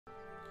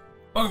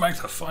Welcome back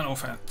to Final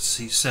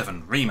Fantasy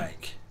VII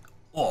Remake.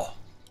 Oh,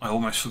 I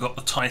almost forgot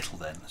the title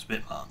then, it's a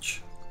bit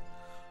much.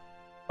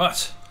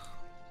 But,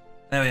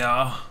 there we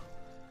are.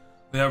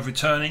 We are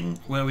returning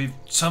where we've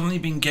suddenly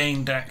been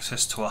gained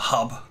access to a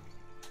hub.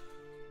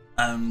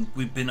 And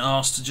we've been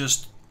asked to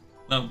just,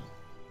 well,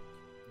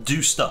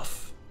 do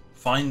stuff.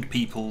 Find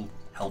people,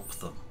 help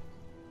them.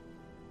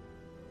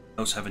 We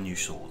also have a new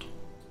sword.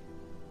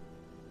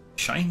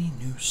 Shiny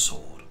new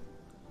sword.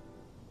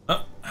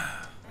 Oh,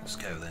 let's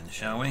go then,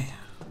 shall we?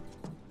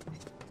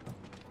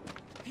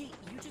 Pete,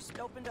 you just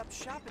opened up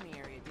shop in the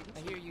area, didn't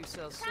you? I hear you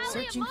sell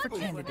Searching for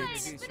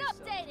candidates. It's Been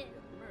updated.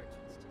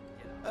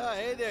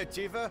 Hey there,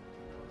 Tifa.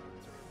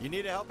 You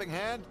need a helping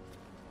hand?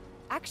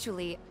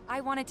 Actually,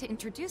 I wanted to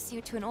introduce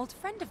you to an old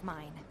friend of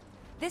mine.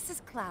 This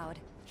is Cloud.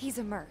 He's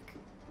a merc.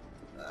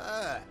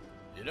 Ah,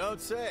 you don't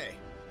say.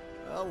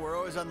 Well, we're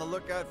always on the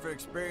lookout for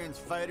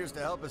experienced fighters to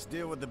help us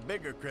deal with the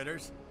bigger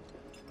critters.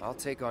 I'll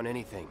take on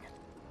anything.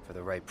 For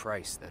the right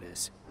price, that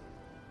is.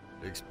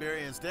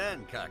 Experienced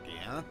and cocky,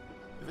 huh?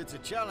 If it's a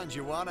challenge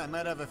you want, I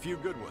might have a few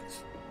good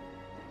ones.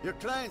 Your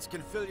clients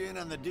can fill you in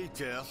on the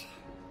details.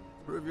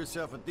 Prove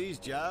yourself with these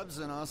jobs,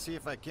 and I'll see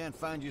if I can't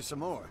find you some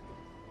more.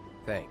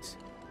 Thanks.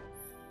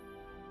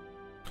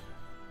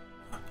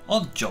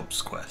 Odd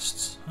jobs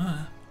quests.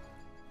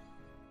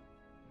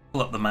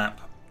 Pull up the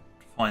map,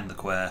 find the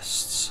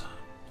quests.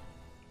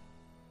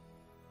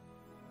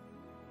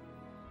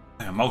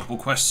 Multiple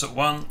quests at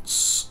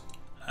once.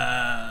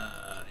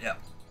 Yeah,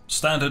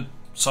 standard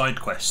side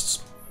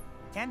quests.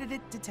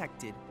 Candidate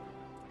detected.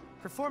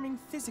 Performing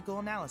physical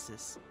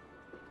analysis.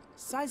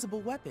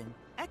 Sizable weapon.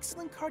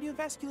 Excellent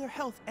cardiovascular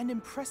health and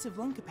impressive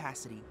lung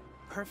capacity.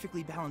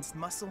 Perfectly balanced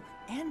muscle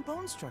and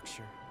bone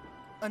structure.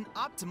 An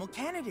optimal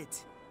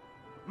candidate.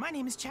 My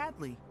name is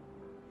Chadley.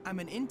 I'm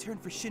an intern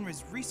for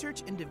Shinra's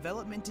Research and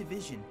Development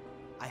Division.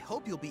 I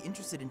hope you'll be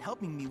interested in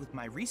helping me with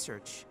my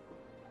research.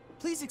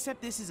 Please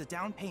accept this as a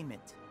down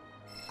payment.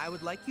 I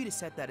would like you to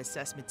set that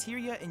assess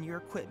materia in your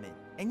equipment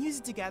and use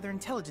it to gather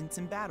intelligence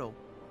in battle.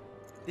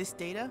 This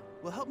data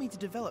will help me to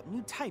develop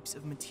new types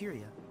of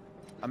materia.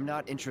 I'm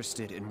not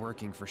interested in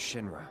working for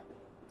Shinra.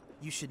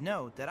 You should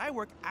know that I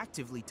work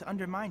actively to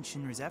undermine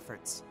Shinra's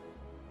efforts.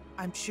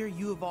 I'm sure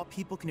you of all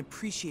people can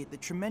appreciate the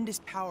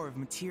tremendous power of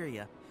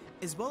materia,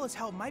 as well as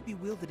how it might be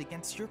wielded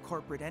against your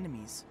corporate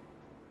enemies.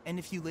 And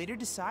if you later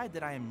decide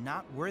that I am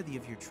not worthy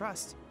of your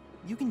trust,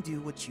 you can do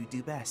what you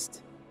do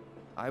best.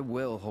 I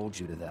will hold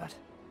you to that.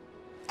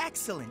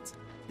 Excellent!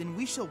 Then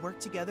we shall work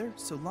together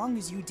so long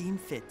as you deem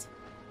fit.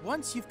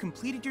 Once you've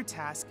completed your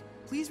task,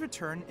 please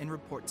return and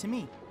report to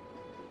me.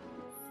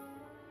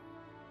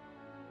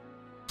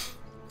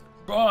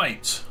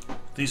 Right,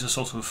 these are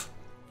sort of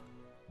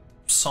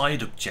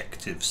side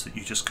objectives that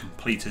you just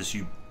complete as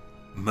you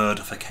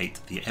murderficate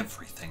the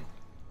everything.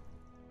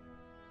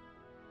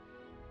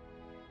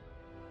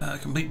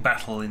 Complete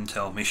battle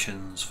intel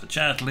missions for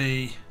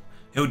Chadley.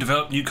 He'll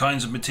develop new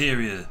kinds of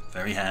materia.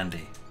 Very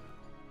handy.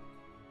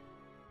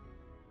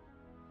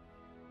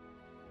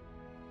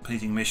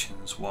 Completing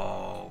missions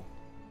while...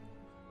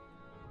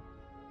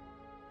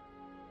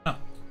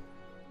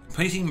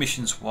 Completing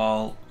missions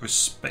while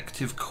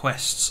respective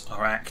quests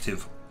are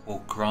active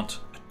will grant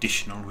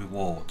additional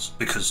rewards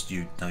because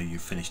you know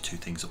you've finished two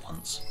things at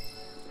once.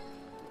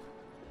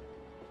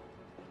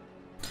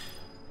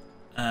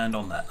 And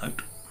on that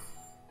note,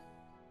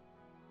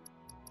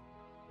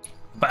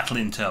 battle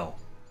intel.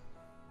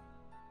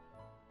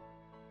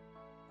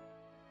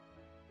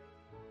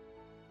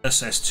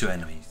 Assess two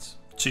enemies,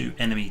 two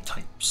enemy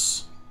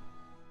types.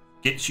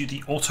 Gets you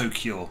the auto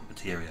cure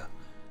materia.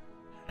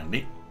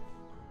 Handy.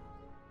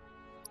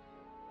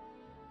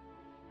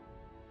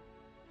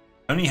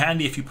 Only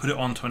handy if you put it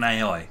onto an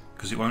AI,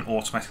 because it won't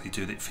automatically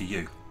do it for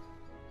you,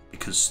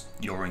 because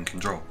you're in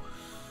control.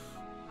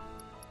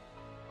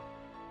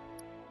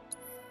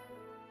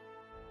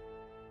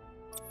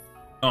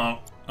 Oh,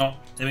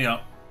 there we go.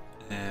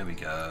 There we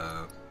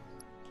go.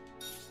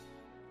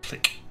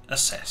 Click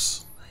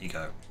assess. There you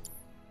go.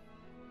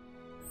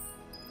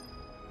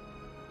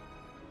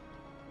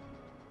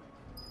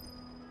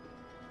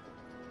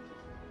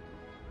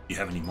 You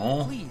have any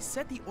more? Please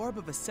set the orb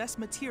of assess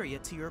materia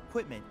to your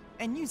equipment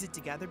and use it to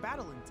gather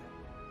battle intel.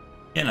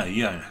 Yeah, no,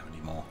 you don't have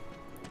any more.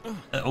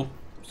 Oh,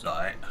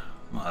 sorry.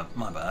 My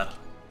bad.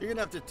 You're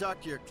gonna have to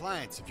talk to your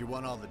clients if you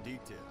want all the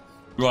details.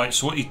 Right,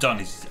 so what you've done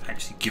is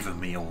actually given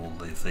me all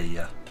of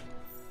the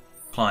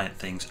client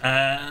things,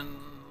 and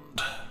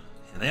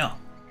here they are.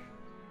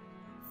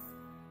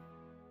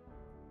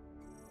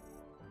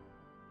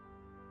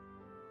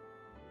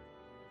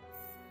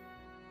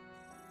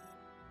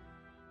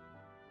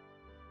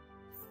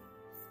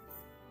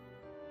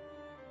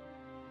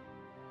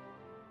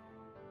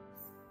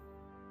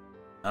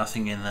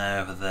 Nothing in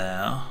there over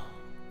there.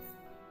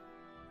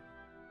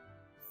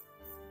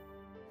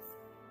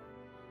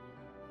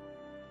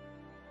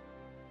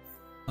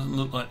 Doesn't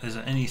look like there's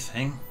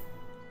anything.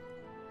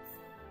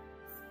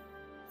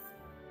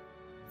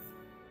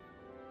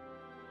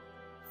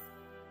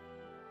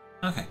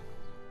 Okay.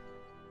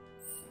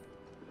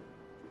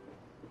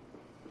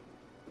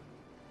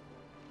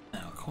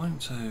 Now, according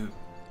to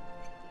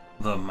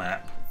the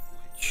map,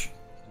 which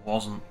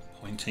wasn't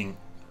pointing,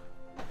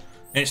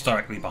 it's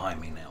directly behind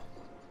me now.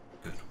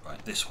 Good,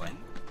 right, this way.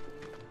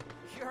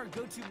 You're our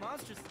go-to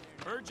monster.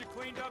 Heard you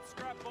cleaned up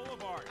Scrap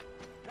Boulevard.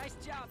 Nice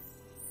job.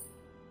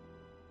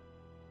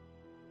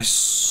 I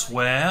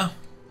swear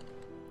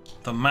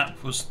the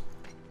map was...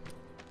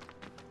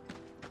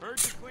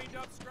 Heard you cleaned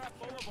up Scrap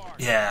Boulevard.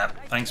 Yeah,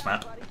 thanks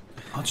map.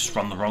 I'll just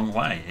run the wrong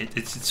way.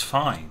 It's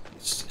fine.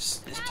 It's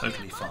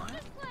totally fine.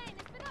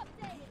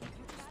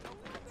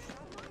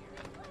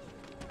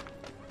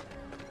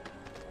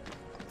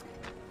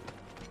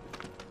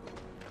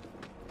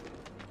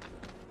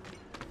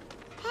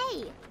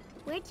 Hey,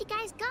 where'd you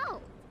guys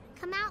go?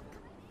 Come out.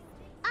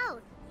 Oh,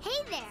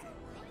 hey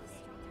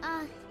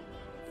there.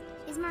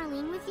 Is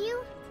Marlene with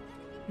you?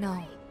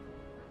 No.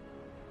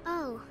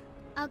 Oh,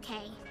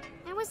 okay.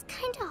 I was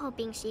kinda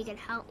hoping she could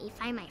help me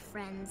find my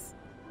friends.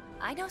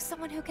 I know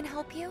someone who can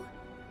help you.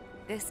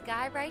 This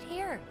guy right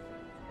here.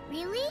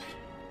 Really?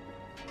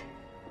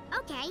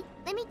 Okay,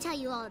 let me tell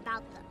you all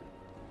about them.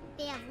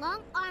 They have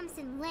long arms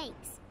and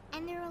legs,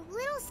 and they're a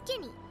little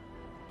skinny.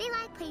 They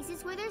like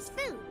places where there's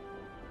food,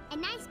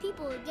 and nice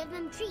people who give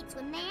them treats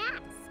when they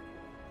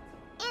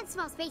ask. And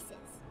small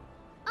spaces.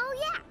 Oh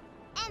yeah,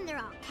 and they're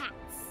all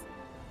cats.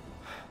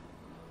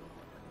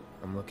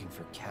 I'm looking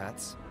for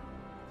cats.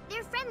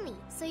 They're friendly,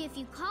 so if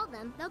you call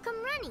them, they'll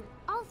come running.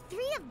 All 3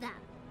 of them.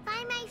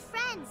 Find my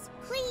friends,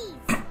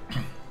 please.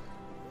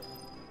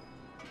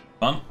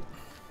 Fun.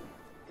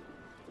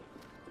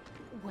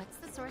 What's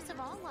the source of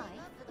all life?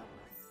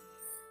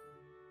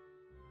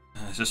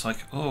 It's just like,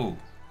 oh,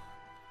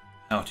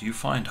 how do you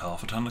find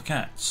half a ton of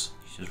cats?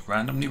 You just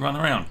randomly run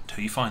around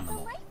until you find them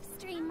all.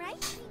 Stream,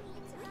 right?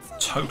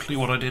 Totally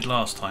what I did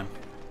last time.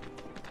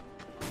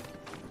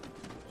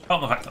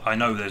 Apart from the fact that I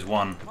know there's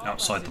one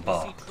outside the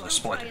bar, because I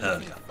spotted it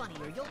earlier.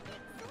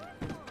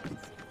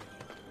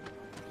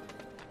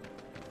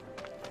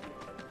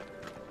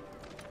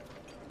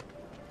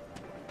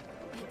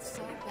 It's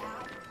so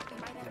bad. We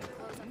might have to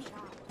close our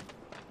shop.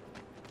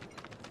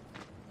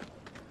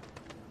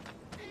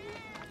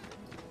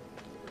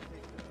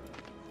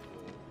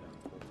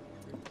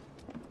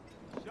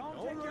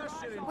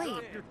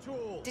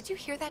 Wait, did you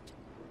hear that?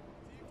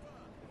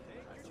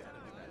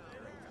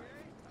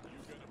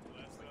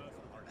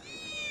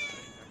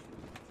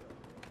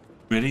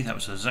 Really? That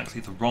was exactly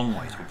the wrong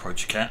way to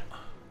approach a cat.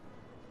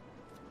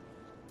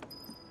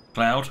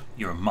 Cloud,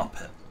 you're a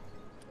muppet.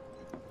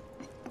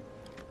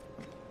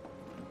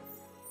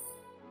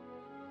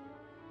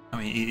 I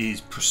mean, it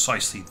is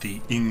precisely the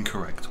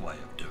incorrect way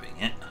of doing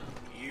it.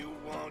 You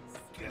won't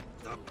get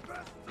the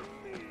best of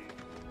me.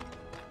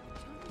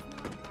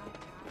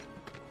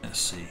 Let's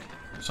see.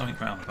 Something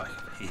round the back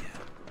of here.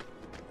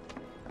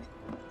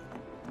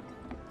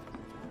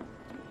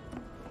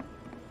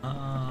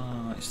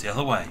 Ah, it's the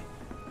other way.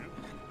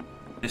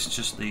 This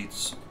just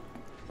leads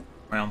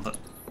around the...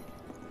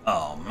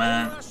 Oh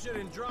man.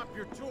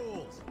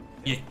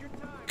 You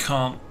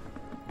can't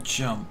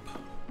jump.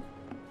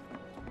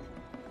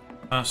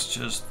 That's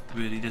just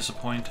really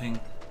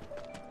disappointing.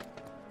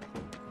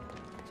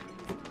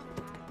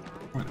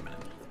 Wait a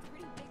minute.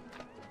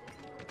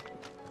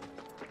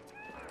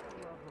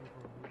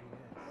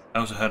 I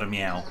also heard a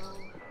meow.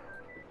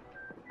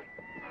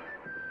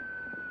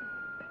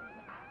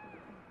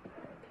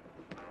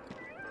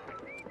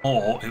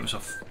 Or it was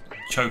a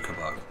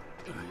chocobo.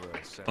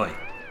 Wait.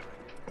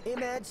 Hey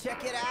man,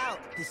 check it out.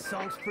 This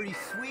song's pretty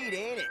sweet,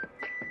 ain't it?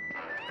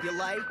 You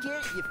like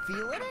it? You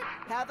feeling it?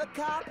 Have a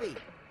copy.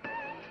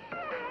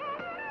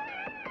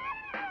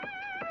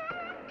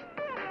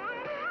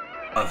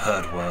 I've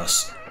heard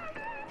worse.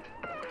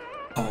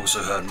 I've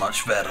also heard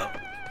much better.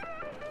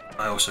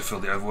 I also feel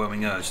the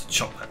overwhelming urge to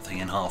chop that thing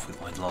in half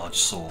with my large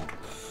sword.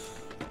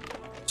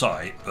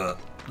 Sorry, but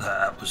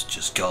that was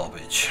just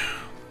garbage.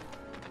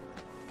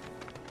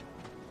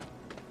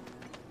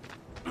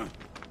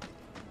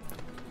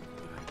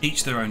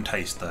 Each their own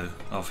taste though,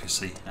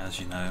 obviously, as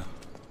you know.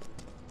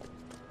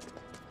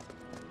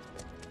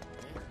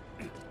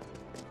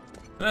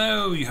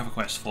 Oh, you have a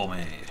quest for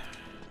me.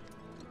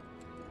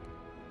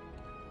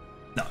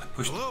 No, I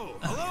pushed... Hello,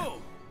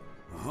 hello!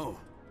 Oh,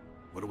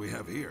 what do we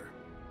have here?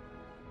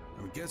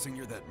 I'm guessing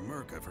you're that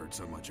merc I've heard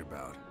so much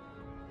about.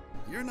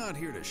 You're not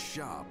here to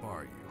shop,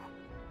 are you?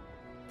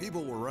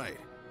 People were right.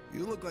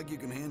 You look like you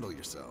can handle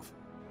yourself.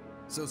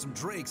 So some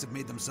drakes have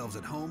made themselves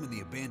at home in the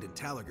abandoned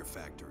Talagar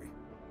factory.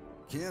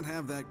 Can't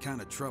have that kind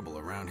of trouble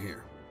around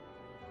here.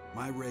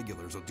 My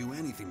regulars will do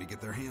anything to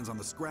get their hands on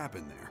the scrap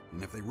in there,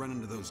 and if they run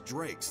into those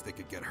drakes, they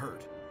could get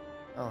hurt.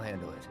 I'll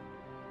handle it.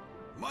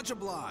 Much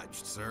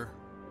obliged, sir.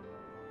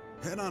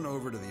 Head on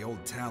over to the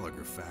old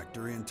Talagar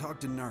factory and talk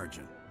to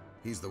Narjan.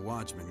 He's the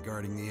watchman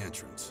guarding the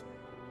entrance.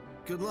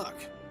 Good luck.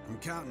 I'm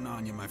counting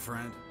on you, my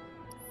friend.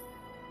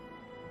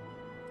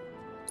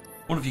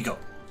 What have you got?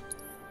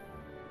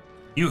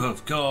 You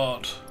have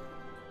got...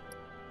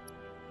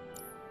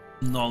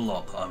 not a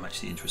lot that I'm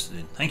actually interested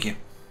in. Thank you.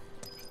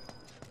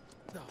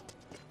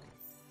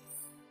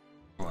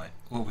 Right,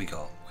 what have we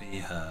got? We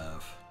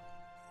have...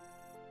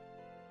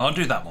 I'll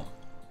do that one,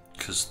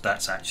 because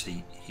that's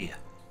actually here.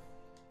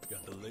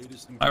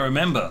 I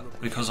remember,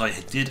 because I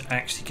did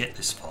actually get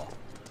this far.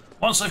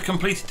 Once I've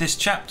completed this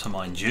chapter,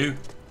 mind you,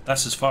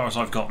 that's as far as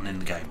I've gotten in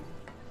the game.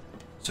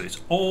 So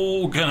it's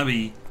all gonna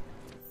be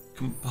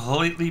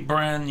completely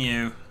brand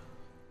new.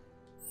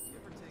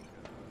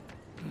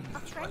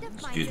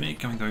 Excuse me,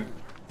 coming through.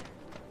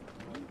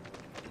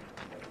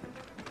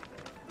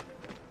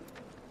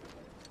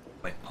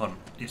 Wait, hold on.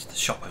 It's the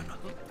shop owner.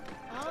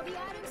 All the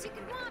items you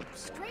can want,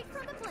 straight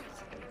from the plate.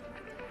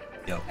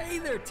 Yo. Hey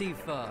there,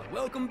 Tifa.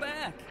 Welcome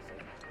back.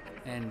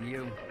 And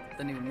you,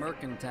 the new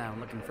merc in town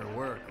looking for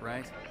work,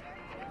 right?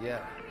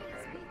 Yeah.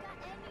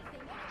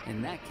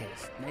 In that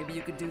case, maybe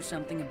you could do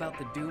something about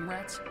the Doom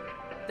Rats?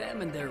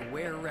 Them and their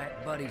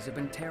were-rat buddies have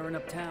been tearing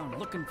up town,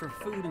 looking for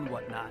food and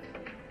whatnot.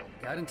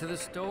 Got into the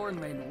store and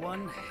made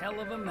one hell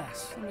of a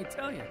mess, let me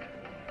tell you.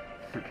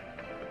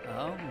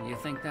 Oh, you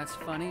think that's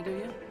funny, do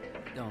you?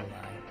 Don't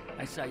lie.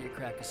 I saw you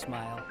crack a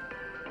smile.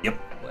 Yep.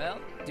 Well,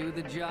 do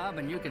the job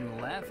and you can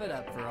laugh it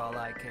up for all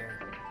I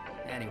care.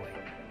 Anyway,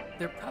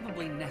 they're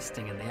probably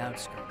nesting in the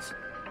outskirts.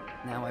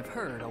 Now I've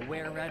heard a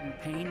were-rat in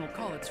pain will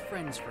call its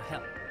friends for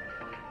help.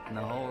 And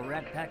the whole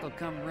rat pack will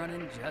come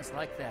running just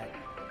like that.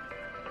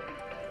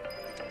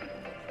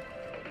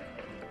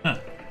 Huh.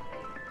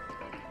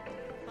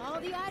 All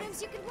the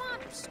items you can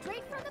want,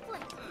 straight from the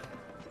plate.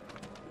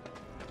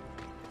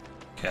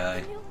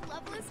 Okay. The new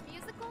Loveless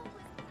musical.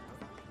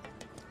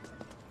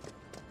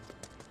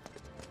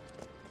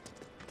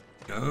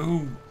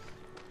 Go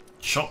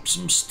chop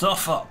some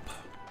stuff up.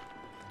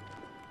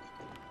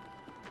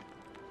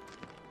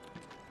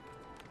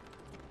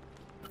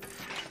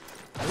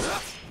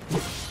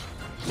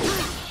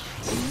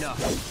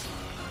 Enough.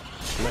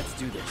 Let's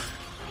do this.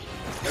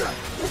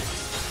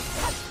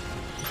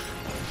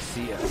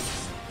 See ya.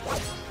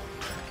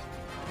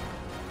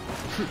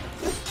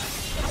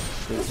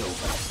 It's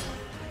over.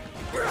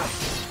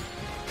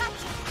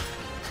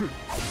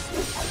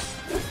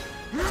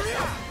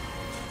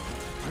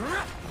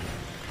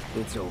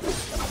 It's over.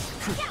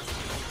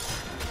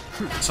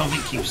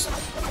 Something keeps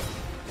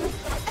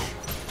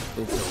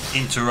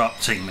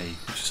interrupting me,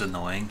 which is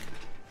annoying.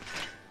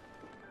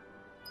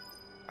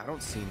 I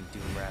don't see any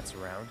Doom Rats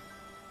around.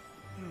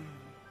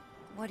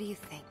 What do you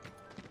think?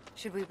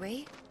 Should we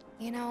wait?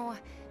 You know,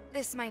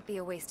 this might be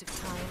a waste of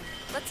time.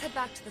 Let's head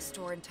back to the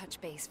store and touch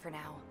base for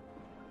now.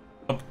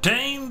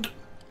 Obtained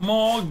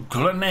more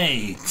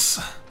grenades.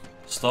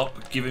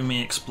 Stop giving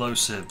me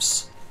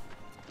explosives.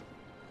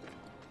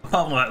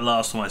 Apart from like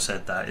last time I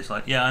said that, it's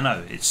like, yeah, I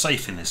know, it's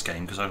safe in this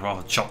game because I'd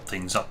rather chop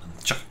things up than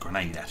chuck a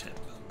grenade at it,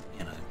 but,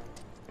 you know.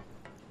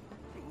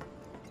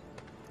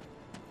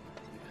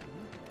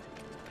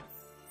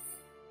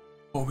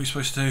 What are we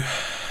supposed to do?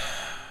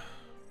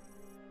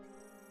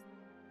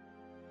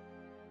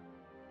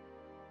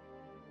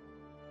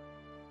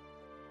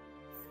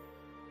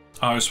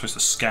 Oh, I was supposed to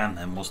scan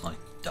them, wasn't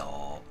I?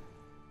 Oh.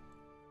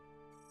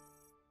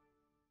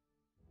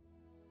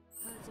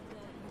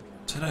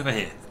 Let's head over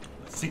here.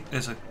 I think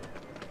there's a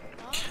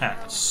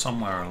cat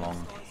somewhere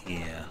along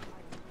here.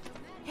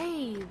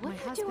 Hey, what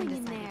are you doing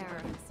in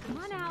there? Come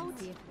on out.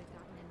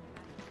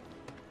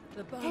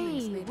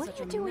 Hey, what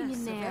are you doing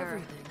in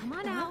there? Come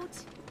on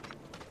out.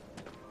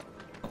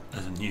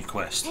 There's a new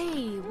quest.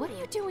 Hey, what are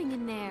you doing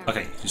in there?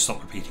 Okay, you can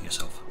stop repeating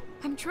yourself.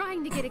 I'm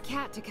trying to get a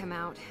cat to come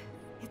out.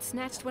 It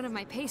snatched one of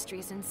my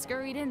pastries and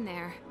scurried in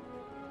there.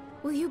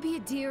 Will you be a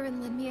dear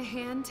and lend me a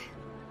hand?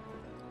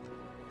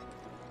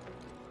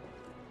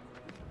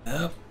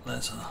 Yep,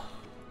 there's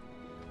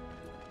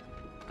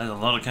a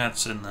lot of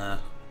cats in there.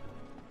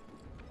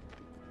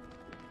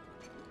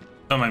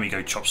 Don't make me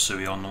go chop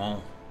suey on them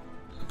all.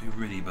 That'd be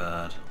really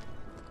bad.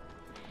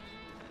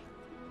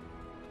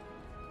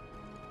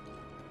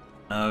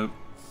 No.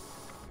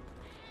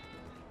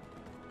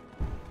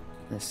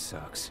 This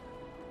sucks.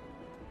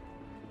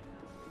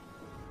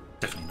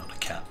 Definitely not a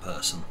cat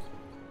person.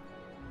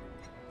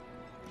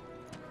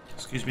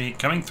 Excuse me,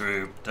 coming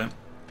through. Don't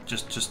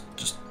just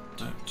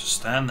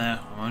stand there.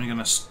 I'm only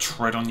gonna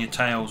tread on your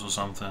tails or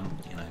something,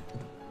 you know.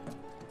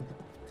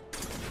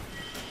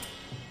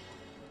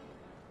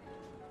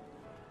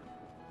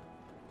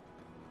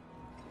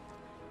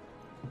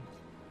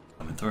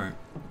 Coming through.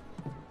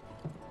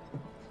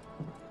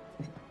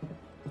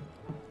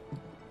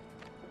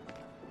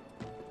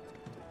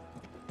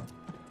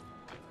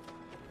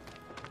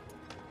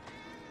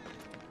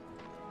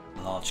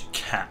 Large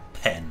cat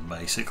pen,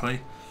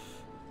 basically.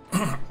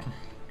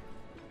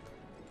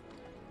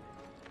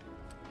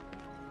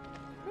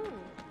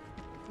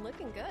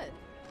 Looking good.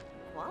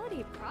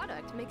 Quality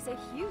product makes a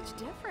huge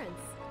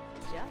difference.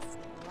 Just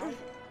like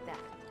that.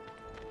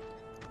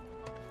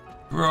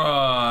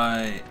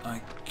 Right,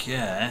 I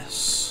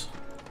guess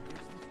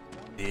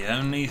the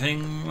only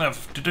thing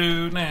left to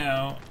do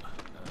now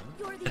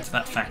is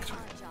that factory.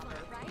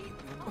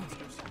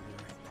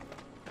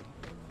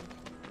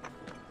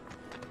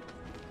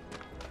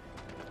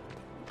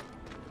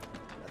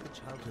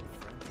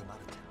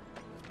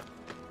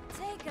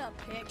 Take a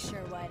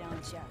picture, why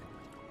don't you?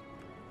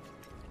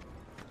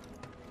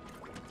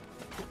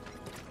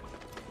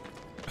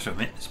 have to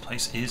admit, this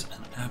place is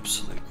an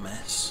absolute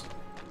mess.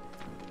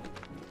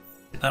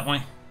 That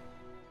way.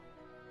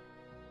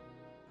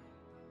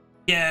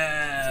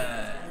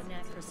 Yeah! A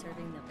knack for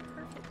serving the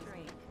perfect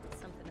drink.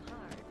 Something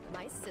hard.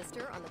 My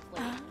sister on the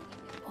plate.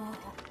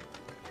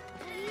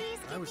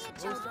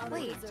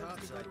 Wait,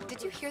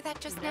 did you hear that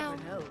just now?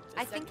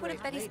 I think one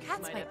of Betty's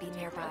cats might be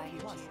nearby.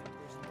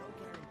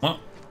 What?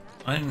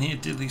 I didn't hear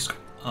Diddley's...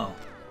 Oh.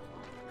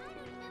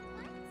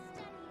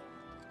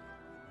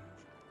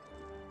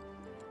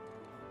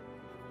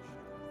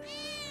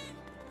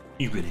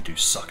 You really do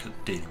suck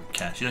at dealing with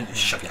cats. You don't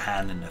just shove your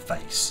hand in their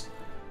face.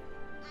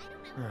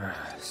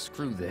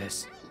 Screw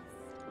this.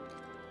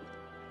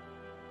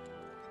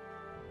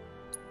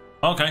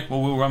 Okay,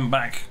 well, we'll run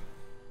back.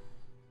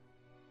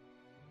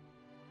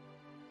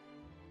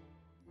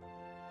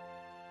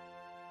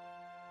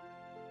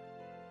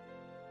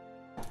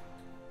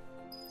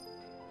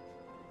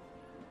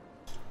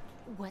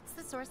 What's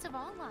the source of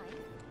all life?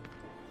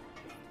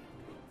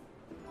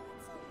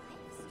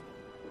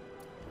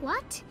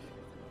 What?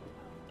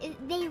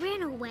 They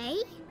ran away?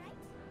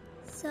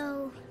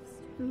 So,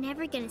 I'm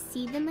never gonna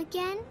see them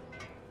again?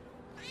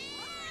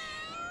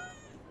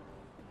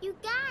 You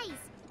guys!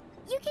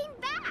 You came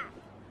back!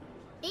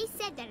 They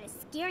said that a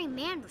scary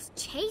man was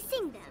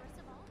chasing them.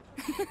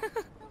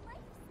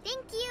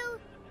 Thank you!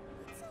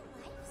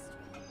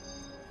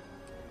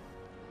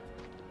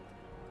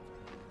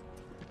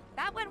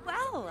 That went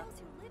well.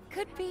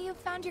 Could be you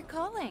found your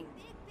calling.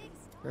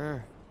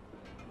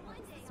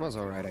 Was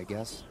alright, I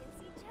guess.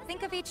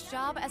 Think of each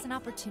job as an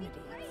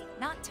opportunity,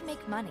 not to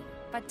make money,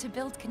 but to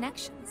build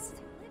connections.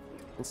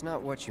 It's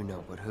not what you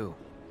know, but who.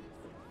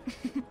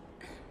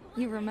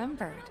 You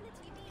remembered.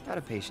 Not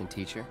a patient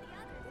teacher.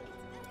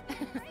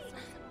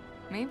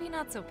 Maybe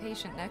not so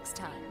patient next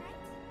time.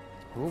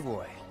 Oh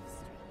boy.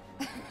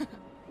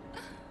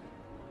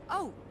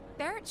 Oh,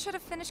 Barrett should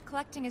have finished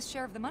collecting his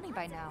share of the money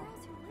by now.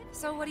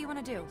 So what do you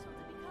want to do?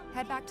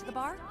 Head back to the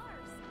bar?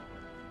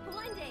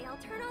 One day I'll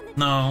turn on the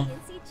No. TV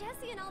and see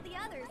Jesse and all the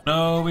others.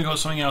 No, we got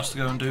something else to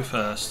go and do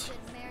first.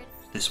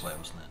 This way,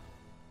 wasn't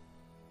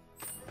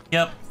it?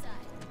 Yep.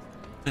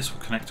 This will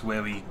connect to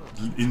where we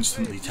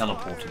instantly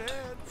teleported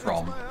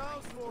from. I'm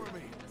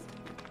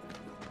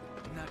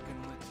not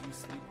gonna let you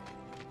sleep.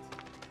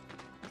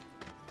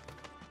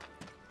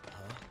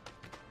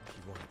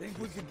 I think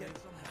we could get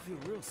some. I feel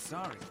real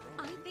sorry.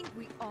 I think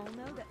we all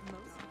know that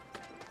most.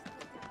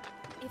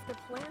 If the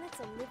planet's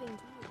a living being.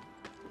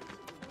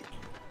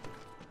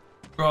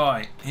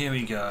 Right, here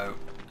we go.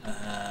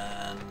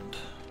 And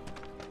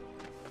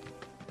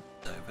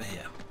over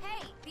here.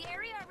 Hey, the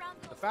area around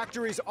The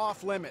factory's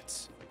off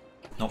limits.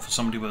 Not for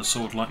somebody with a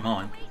sword like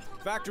mine.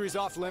 Factory's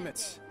off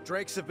limits.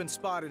 Drakes have been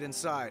spotted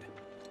inside.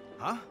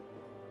 Huh?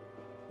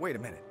 Wait a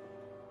minute.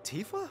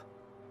 Tifa?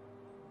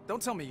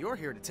 Don't tell me you're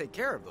here to take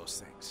care of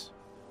those things.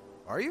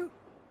 Are you?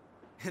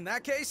 In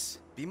that case,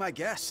 be my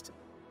guest.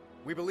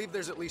 We believe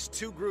there's at least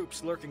 2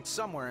 groups lurking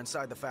somewhere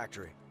inside the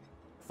factory.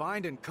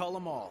 Find and cull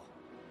them all.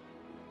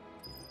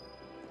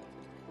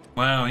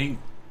 Wow, he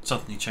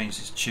suddenly changed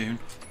his tune.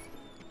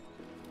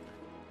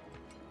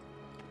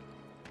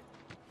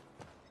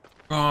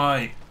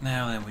 Right,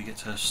 now then we get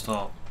to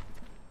start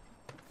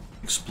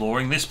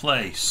exploring this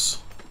place.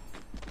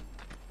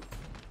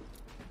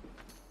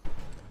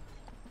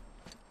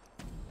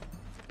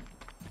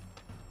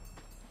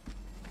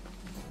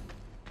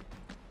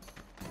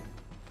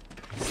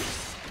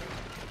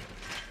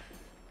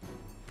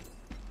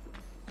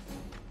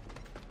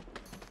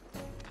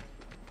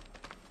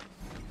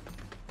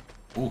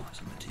 Oh,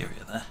 there's a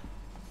materia there.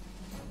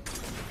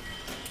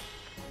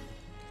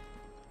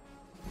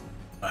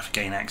 I have to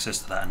gain access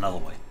to that another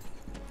way.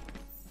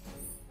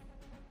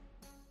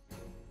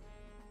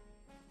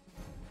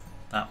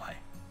 That way.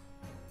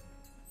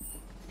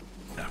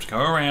 I have to go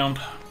around.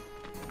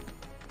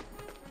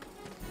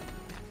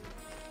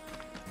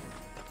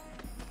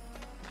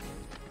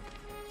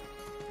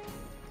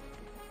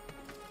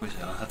 I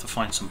have to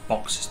find some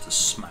boxes to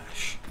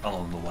smash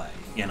along the way,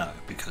 you know,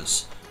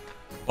 because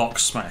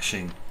box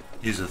smashing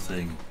is a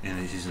thing and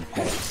it is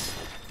important.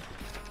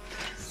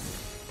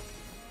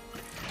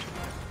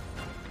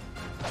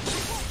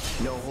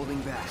 No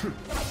holding back.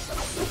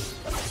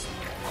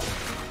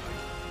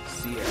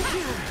 See ya.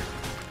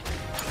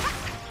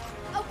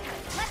 Okay,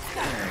 let's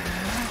go.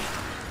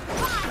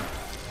 Come on.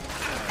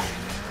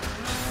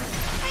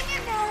 Hang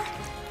in there.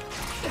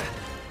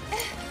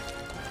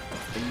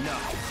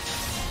 Enough.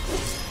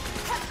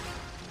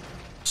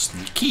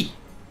 Sneaky.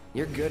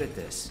 You're good at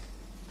this.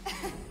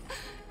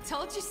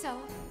 Told you so.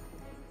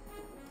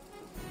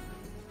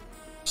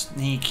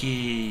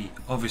 Sneaky.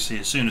 Obviously,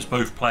 as soon as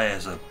both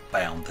players are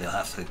bound, they'll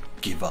have to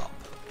give up.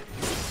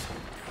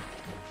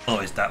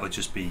 Otherwise, that would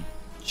just be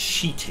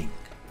cheating.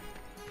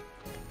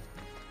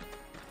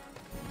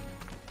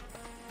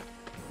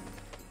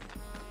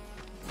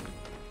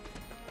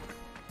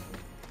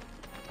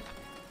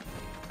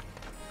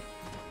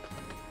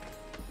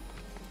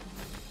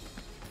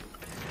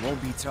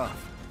 Won't be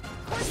tough.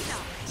 Of course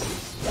not.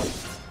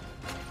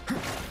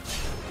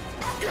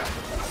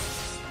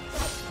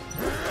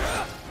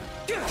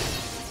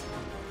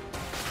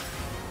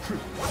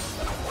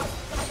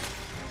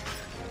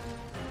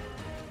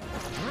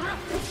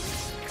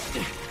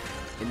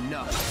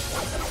 Enough.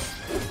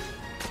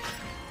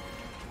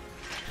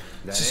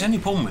 So the only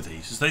problem with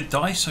these is they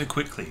die so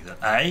quickly that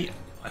A,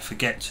 I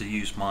forget to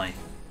use my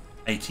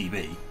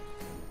ATB.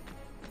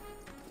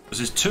 Because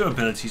there's two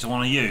abilities I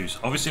want to use.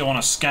 Obviously I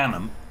want to scan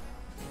them.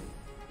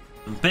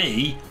 And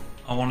B,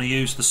 I want to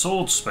use the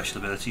sword's special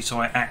ability so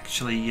I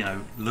actually, you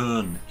know,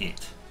 learn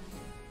it.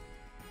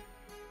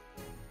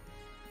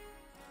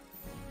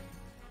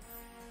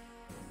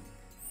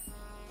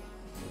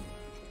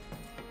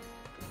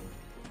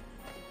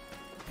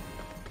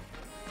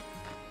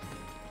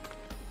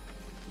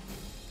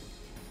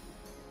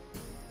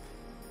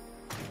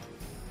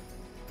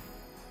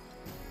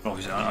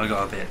 Obviously, I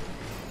got a bit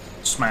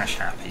smash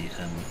happy,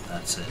 and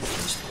that's it.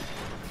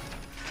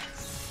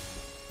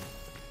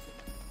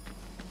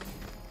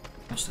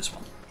 What's this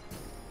one?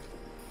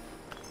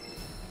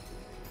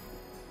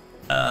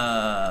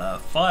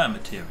 Fire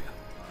materia.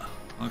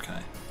 Okay.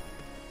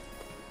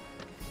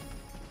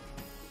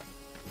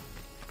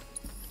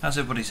 How's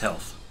everybody's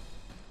health?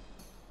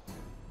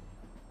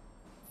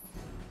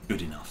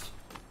 Good enough.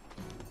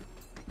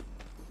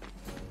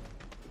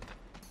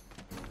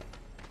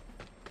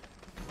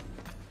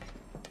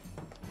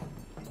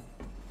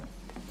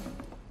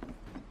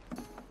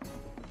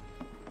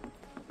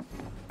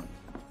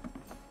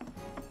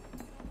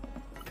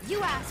 You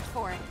asked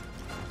for it.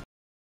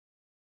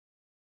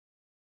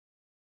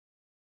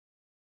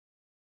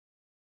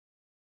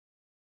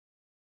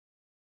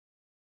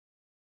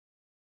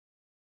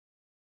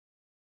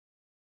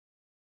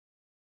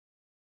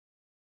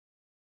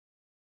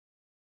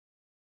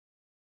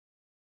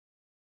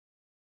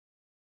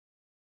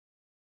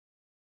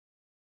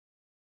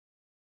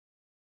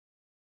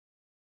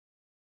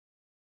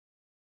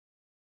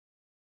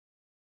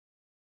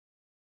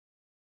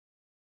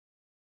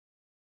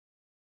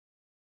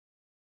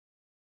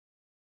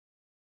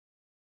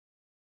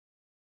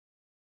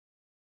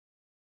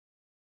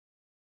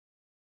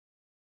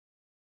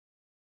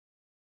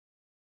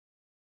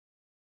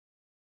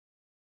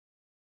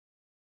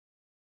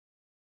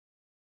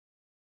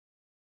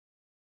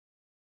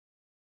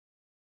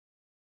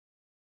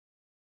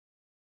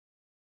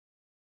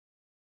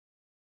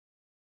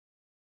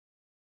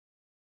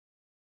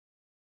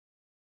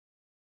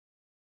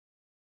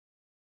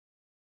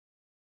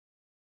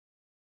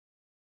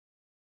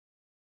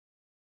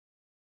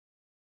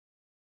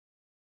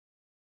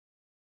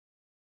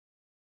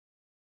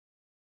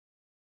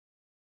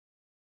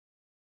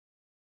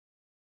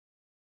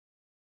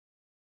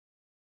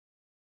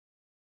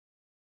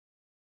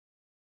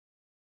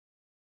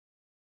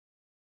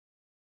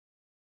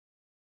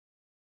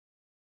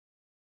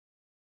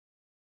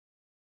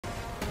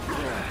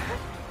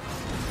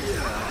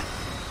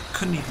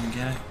 Couldn't even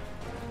go.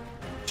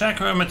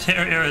 Chakra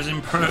materia has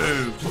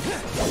improved.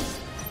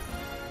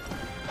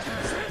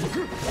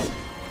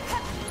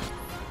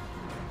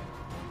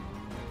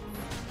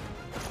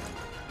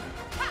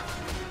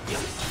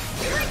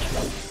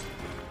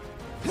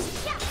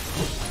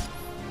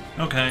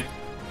 Okay.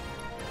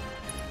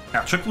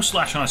 Now triple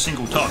slash on a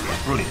single target.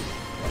 Brilliant.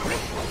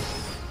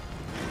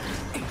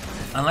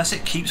 Unless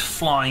it keeps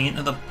flying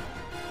into the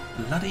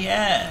bloody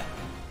air.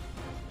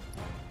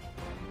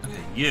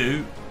 Okay,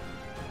 you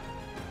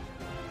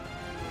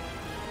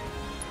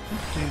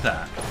do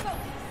that.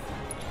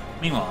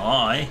 Meanwhile,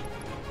 I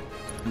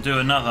can do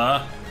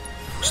another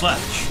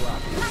slash.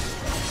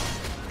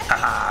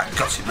 Haha,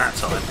 got him that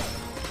time.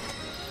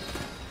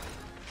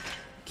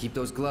 Keep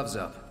those gloves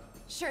up.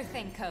 Sure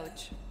thing,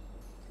 Coach.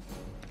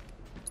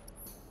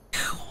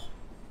 Cool.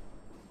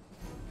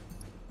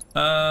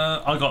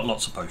 I got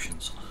lots of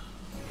potions.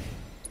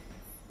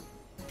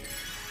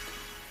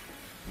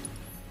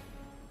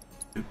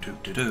 Do do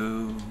do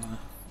do.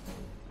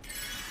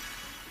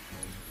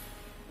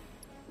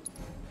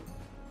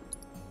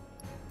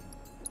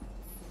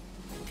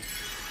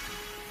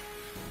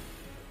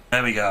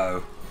 There we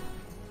go.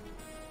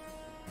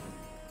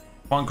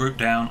 One group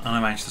down, and I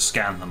managed to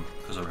scan them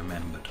because I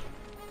remembered.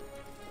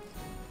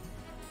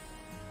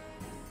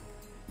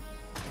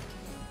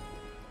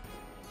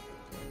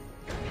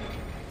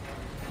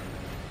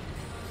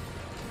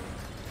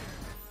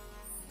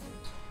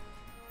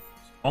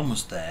 One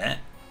was there,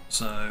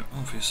 so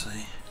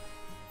obviously.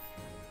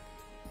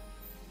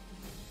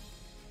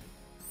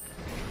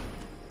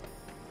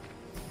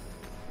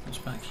 What's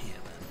back here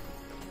then?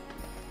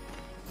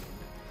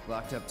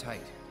 Locked up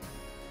tight.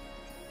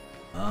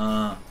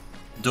 Ah,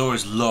 the door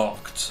is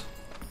locked.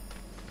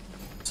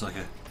 It's like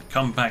a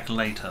come back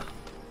later.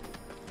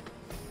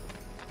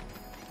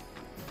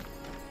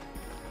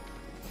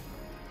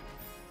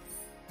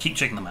 Keep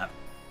checking the map.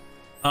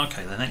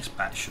 Okay, the next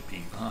batch should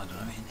be, I don't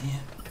know, in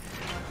here.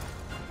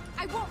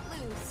 I won't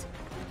lose.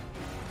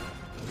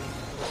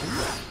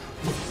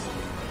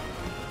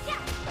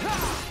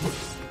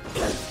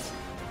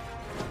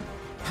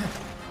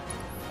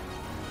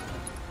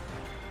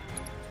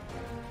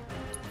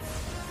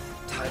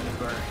 Time to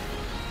burn.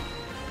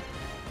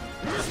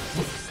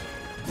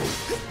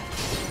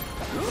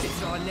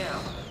 on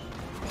now.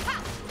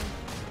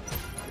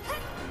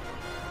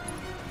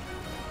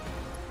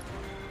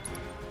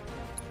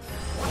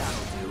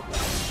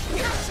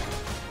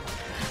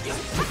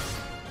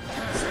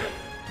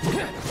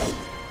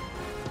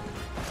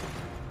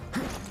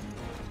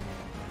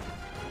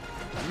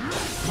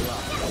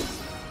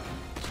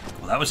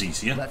 Well, that was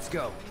easier. Let's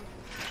go.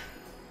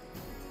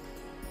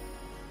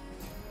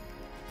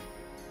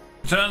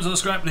 Return to the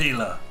scrap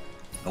dealer.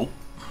 Nope.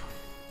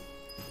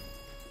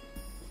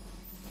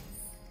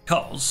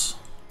 Because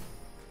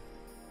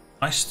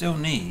I still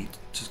need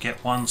to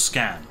get one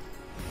scan.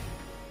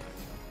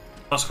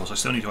 Plus, of course, I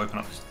still need to open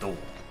up this door.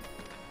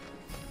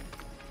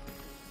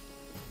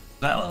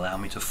 That'll allow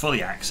me to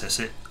fully access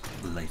it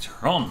later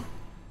on.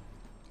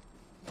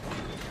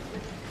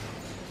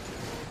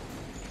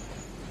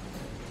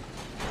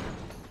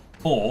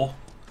 Or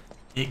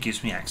it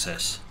gives me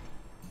access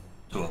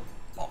to a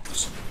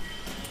box.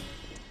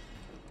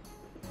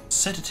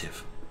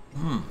 Sedative.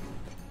 Well,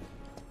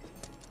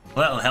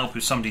 that'll help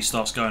if somebody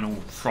starts going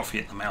all frothy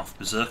at the mouth,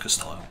 berserker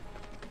style.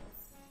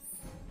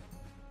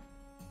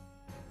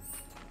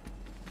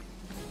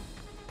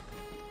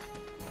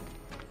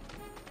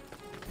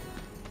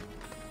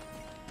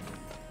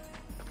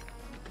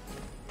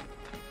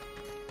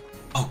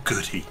 Oh,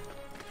 goody.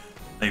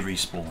 They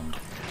respawned.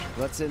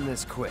 Let's end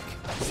this quick.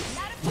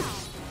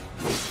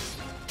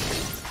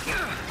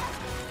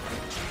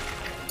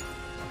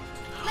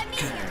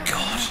 Good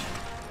God.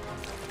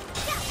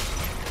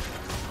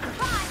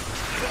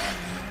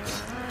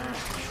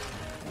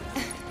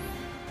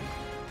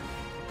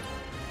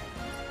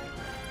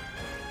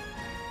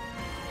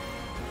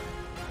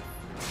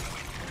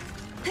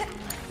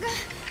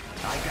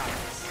 I got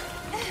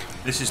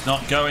this. This is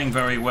not going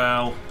very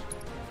well.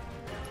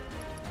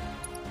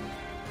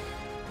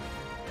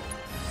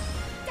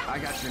 I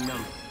got your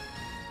number.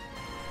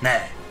 Nah.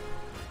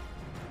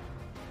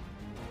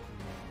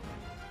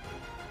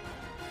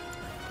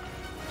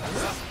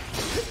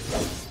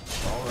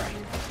 All right.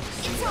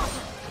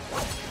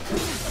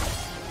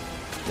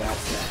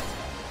 That's that.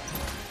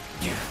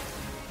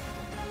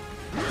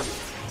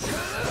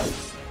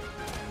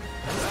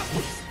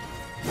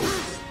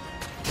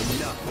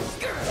 Enough.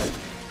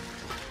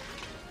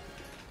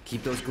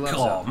 Keep those gloves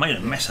God, up. made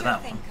a mess of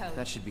that one.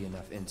 That should be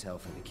enough intel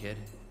for the kid.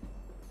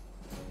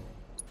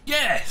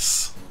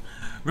 Yes!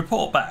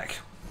 Report back.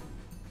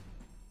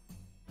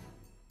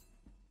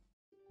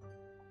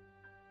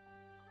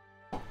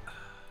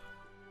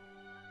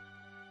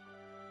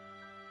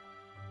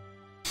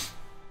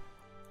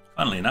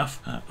 Funnily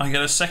enough, I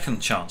get a second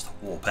chance to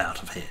warp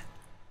out of here.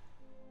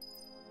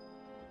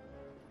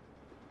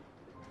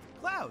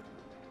 Cloud,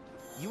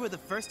 you were the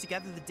first to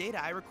gather the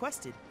data I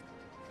requested.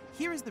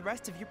 Here is the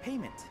rest of your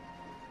payment.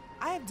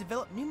 I have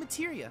developed new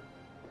materia.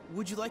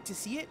 Would you like to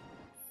see it?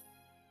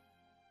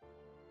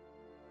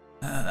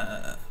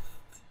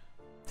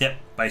 Yep,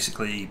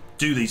 basically,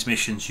 do these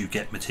missions, you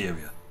get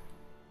materia.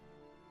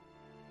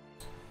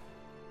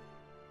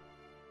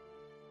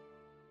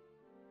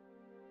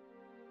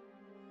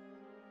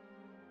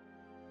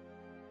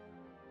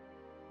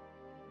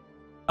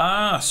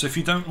 Ah, so if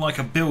you don't like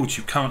a build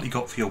you've currently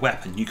got for your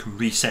weapon, you can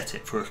reset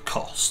it for a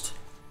cost.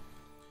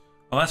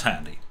 Well, that's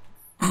handy.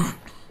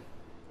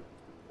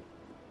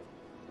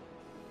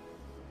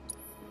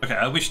 Okay,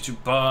 I wish to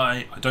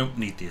buy... I don't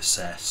need the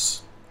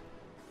assess.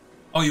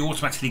 Oh, you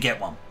automatically get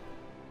one.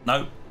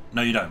 No,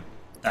 no you don't.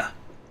 Ah.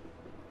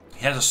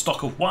 He has a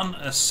stock of one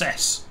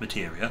assess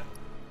materia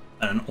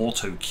and an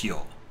auto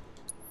cure.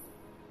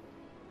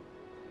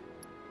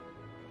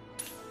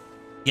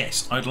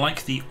 Yes, I'd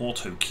like the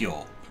auto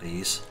cure,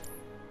 please.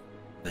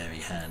 Very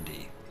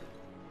handy.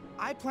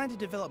 I plan to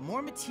develop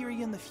more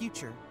materia in the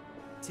future.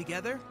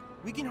 Together,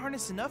 we can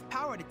harness enough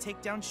power to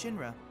take down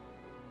Shinra.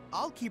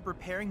 I'll keep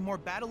preparing more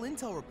battle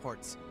intel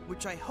reports,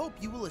 which I hope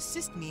you will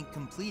assist me in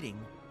completing.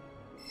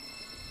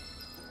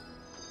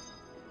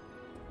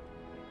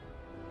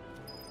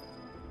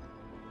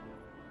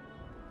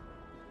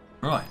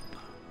 Right,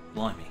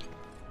 blimey.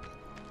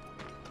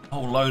 A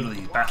whole load of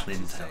these battle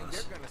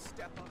intels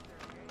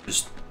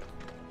just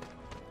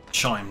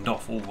chimed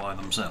off all by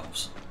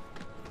themselves.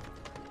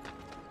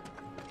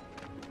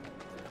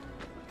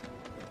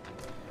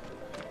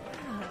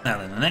 Now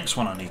then, the next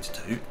one I need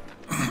to do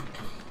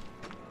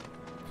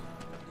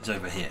is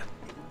over here.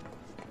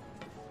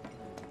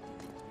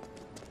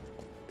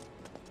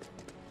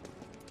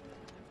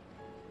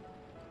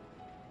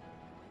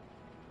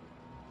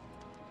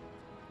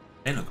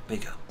 They look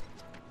bigger.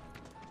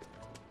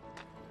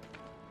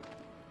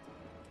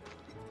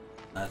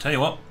 I'll tell you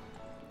what,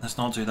 let's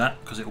not do that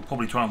because it will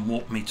probably try and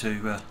warp me to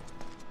the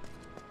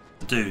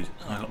dude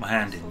I got my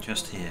hand in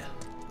just here.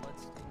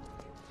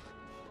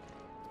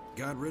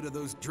 Got rid of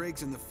those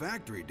drakes in the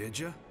factory, did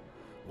ya?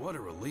 What a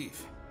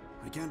relief.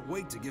 I can't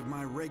wait to give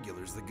my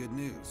regulars the good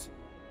news.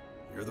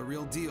 You're the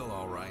real deal,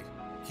 all right.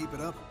 Keep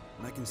it up,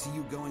 and I can see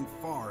you going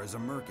far as a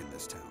merc in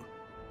this town.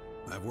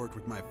 I've worked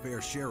with my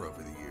fair share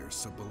over the years,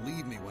 so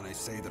believe me when I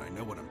say that I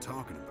know what I'm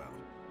talking about.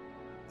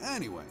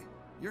 Anyway,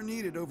 you're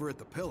needed over at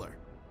the Pillar.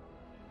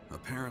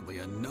 Apparently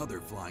another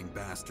flying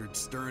bastard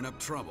stirring up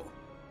trouble.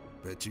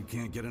 Bet you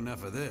can't get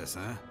enough of this,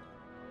 huh?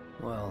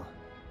 Well...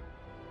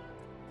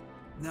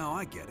 No,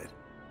 I get it.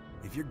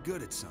 If you're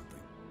good at something,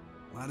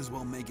 might as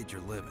well make it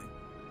your living.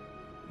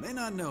 May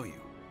not know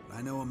you, but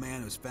I know a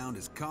man who's found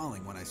his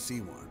calling when I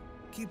see one.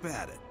 Keep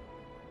at it.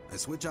 I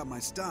switch out my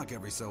stock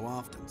every so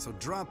often, so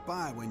drop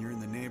by when you're in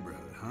the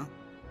neighborhood, huh?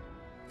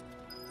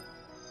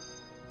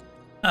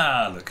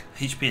 Ah, look.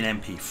 HP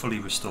and MP fully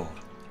restored.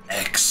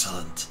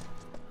 Excellent.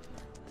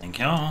 Thank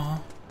you.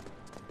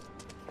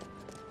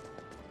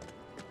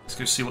 Let's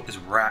go see what this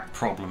rat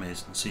problem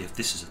is and see if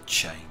this has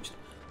changed.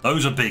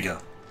 Those are bigger.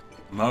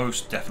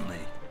 Most definitely.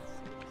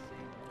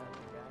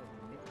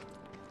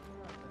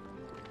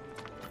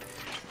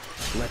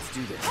 Let's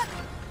do this.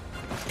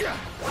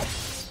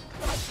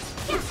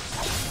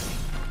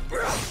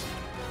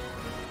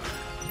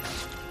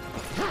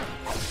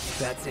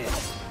 That's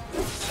it.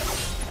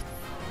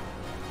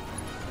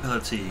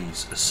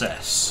 Abilities.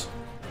 Assess.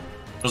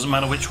 Doesn't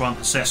matter which one.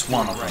 Assess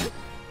one of them.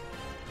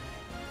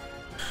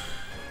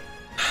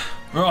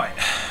 Right.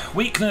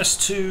 Weakness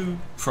to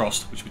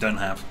Frost, which we don't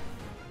have.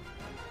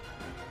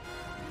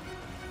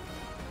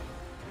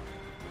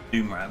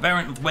 Doomrat.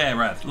 Variant of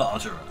Were-Rat,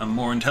 larger and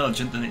more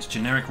intelligent than its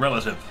generic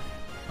relative.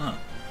 Huh.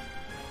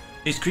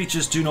 These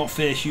creatures do not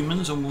fear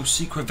humans and will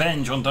seek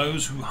revenge on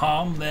those who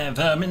harm their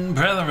vermin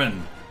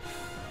brethren.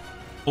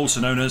 Also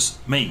known as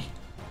me,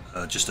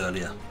 just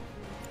earlier.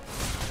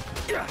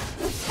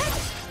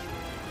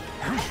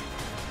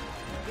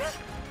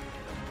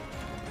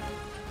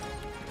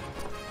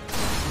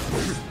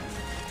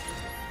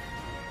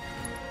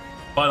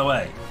 By the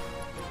way,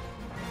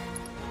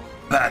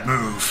 bad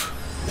move.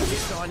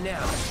 It's on now.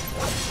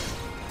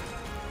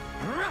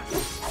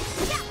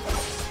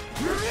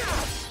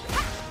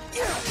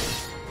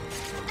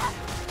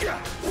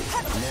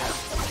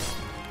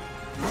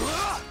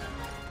 Now.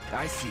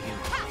 I see him.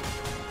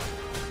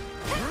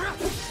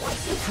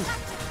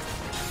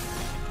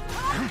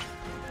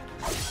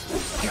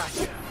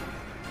 Gotcha.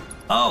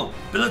 Oh,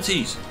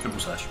 abilities. Triple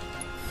slash.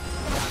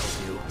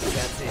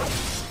 That's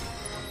it.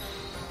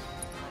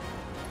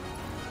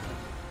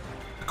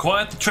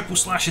 Acquired the triple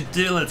slash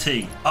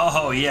ability.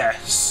 Oh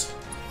yes.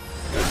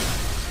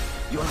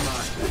 You're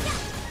mine.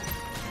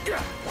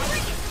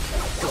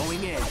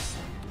 Going in.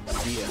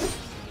 See ya.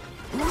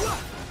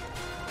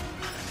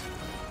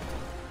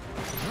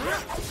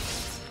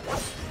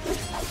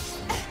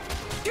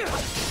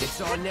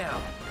 It's on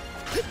now.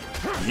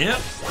 Yep.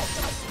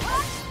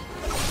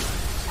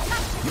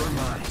 You're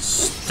mine.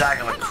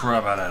 Stagger the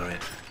crap out of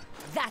it.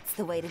 That's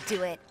the way to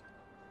do it.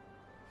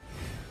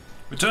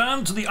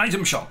 Return to the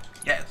item shop.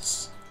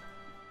 Yes.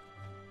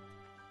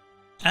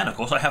 And of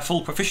course I have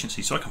full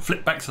proficiency, so I can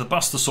flip back to the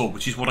Buster Sword,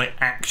 which is what I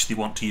actually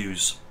want to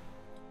use.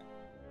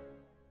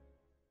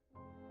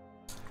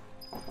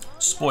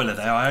 Spoiler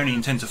there, I only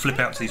intend to flip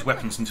out to these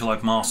weapons until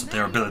I've mastered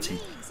their ability.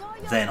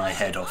 Then I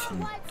head off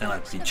and then I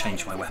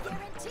change my weapon.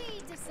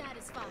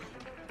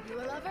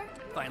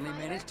 Finally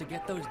managed to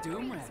get those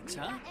doom rats,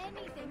 huh?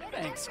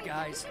 Thanks,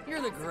 guys.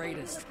 You're the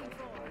greatest.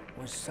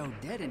 Was so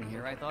dead in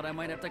here, I thought I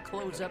might have to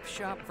close up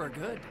shop for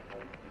good.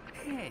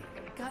 Hey,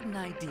 got an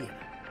idea.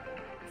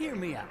 Hear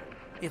me out.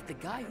 If the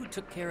guy who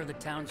took care of the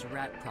town's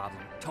rat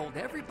problem told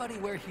everybody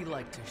where he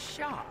liked to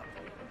shop,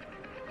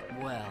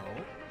 well,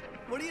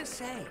 what do you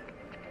say?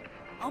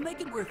 I'll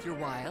make it worth your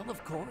while,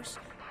 of course.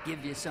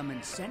 Give you some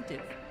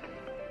incentive.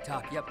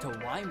 Talk you up to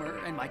Weimer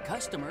and my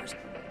customers,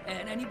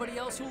 and anybody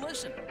else who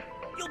listen.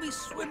 You'll be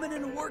swimming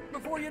in work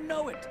before you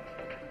know it.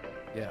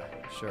 Yeah,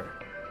 sure.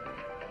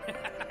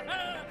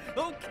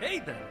 Okay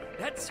then,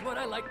 that's what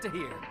I like to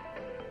hear.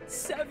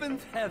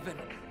 Seventh Heaven,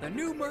 the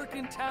new merc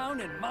in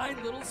town and my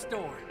little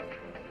store.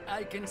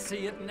 I can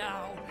see it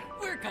now.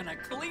 We're gonna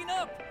clean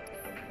up.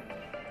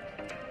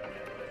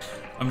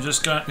 I'm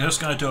just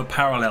gonna do a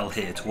parallel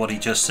here to what he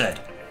just said.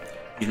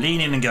 You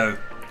lean in and go,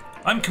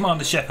 I'm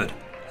Commander Shepard,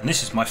 and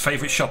this is my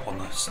favourite shop on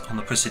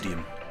the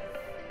Presidium.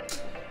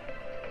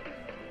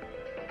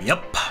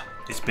 Yup,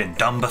 it's been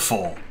done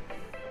before.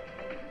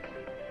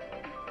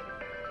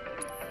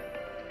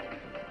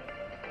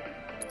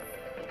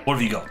 What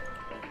have you got?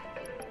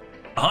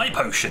 A high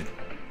potion.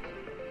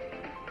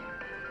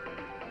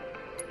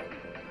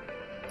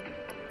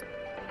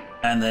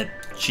 And they're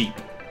cheap.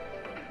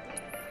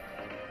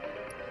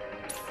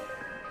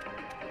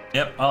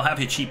 Yep, I'll have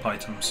your cheap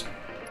items.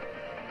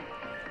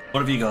 What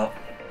have you got?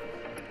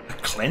 A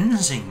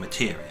cleansing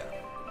materia.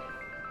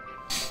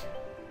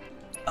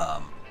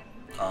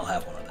 I'll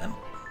have one of them.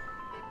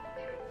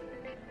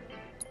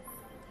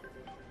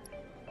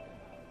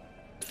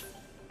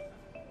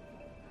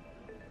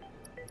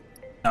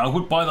 Now I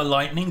would buy the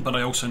lightning, but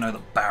I also know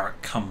that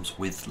Barrett comes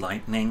with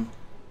lightning.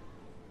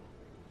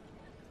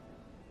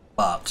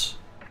 But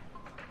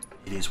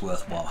it is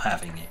worthwhile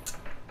having it.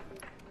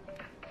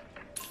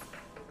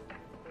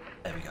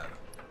 There we go.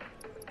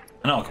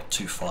 I know I've got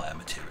 2 fire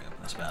material,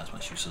 but that's about as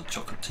much use as a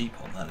chocolate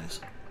teapot, that is.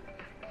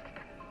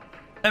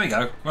 There we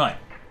go, right.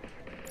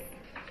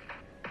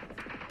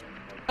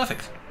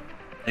 Perfect.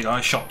 There you go,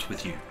 I shopped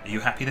with you. Are you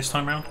happy this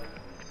time round?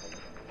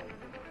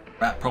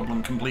 Rat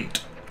problem complete.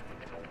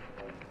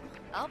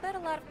 I'll bet a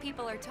lot of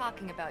people are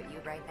talking about you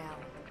right now.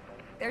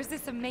 There's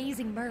this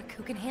amazing merc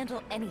who can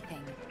handle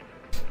anything.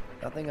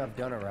 Nothing I've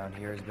done around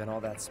here has been all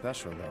that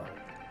special, though.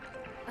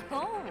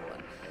 Oh,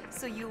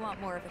 so you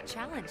want more of a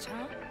challenge,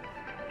 huh?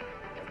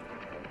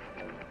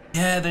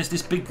 Yeah, there's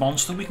this big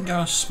monster we can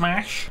go and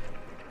smash.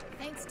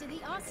 Thanks to the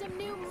awesome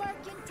new merc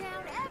in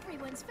town,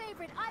 everyone's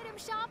favorite item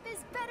shop is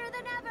better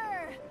than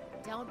ever.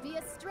 Don't be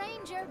a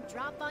stranger.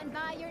 Drop on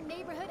by your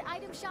neighborhood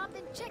item shop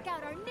and check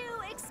out our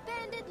new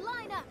expanded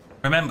lineup.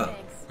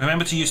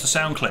 Remember to use the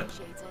sound clip.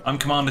 I'm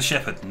Commander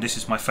Shepard, and this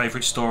is my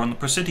favourite store on the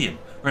Presidium.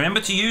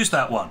 Remember to use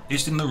that one.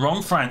 It's in the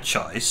wrong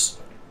franchise.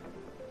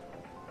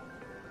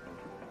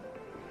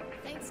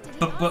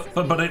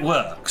 But it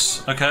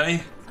works,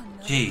 okay?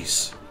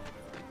 Jeez.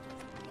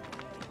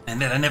 And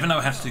then I never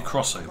know how to do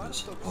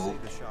crossovers. Oh,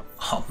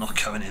 I'm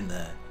not going in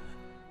there.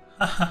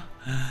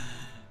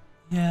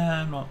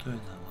 Yeah, I'm not doing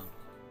that one.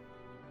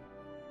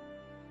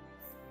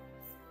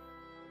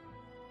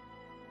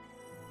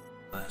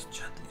 Let's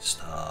check these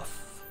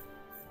stuff.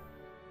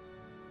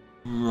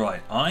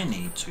 Right, I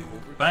need to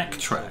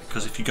backtrack,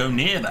 because if you go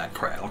near that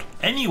crowd,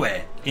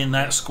 anywhere in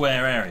that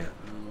square area,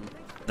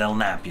 they'll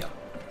nab you.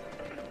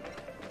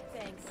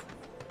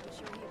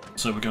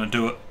 So we're going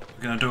to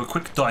do a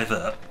quick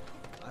divert.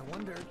 I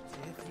wonder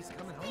if he's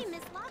coming home. Hey,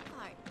 Miss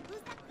Lockhart,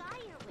 who's that guy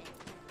you're with?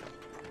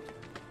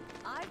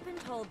 I've been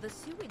told the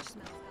sewage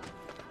smells.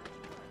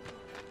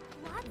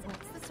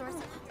 What's the source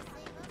of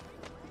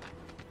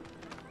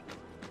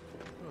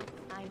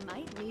I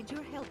might need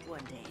your help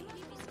one day.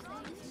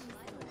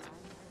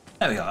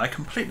 There we go, I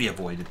completely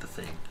avoided the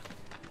thing.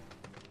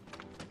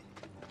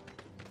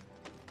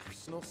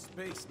 Personal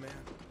space, man.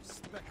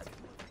 Respect it.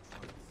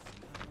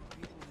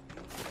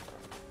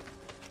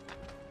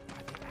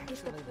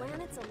 If the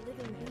planet's a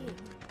living being.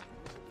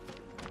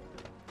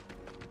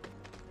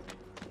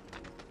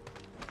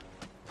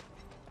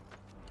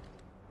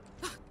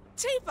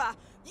 Tifa,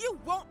 you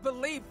won't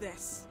believe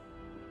this.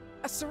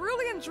 A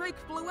cerulean drake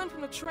flew in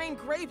from the train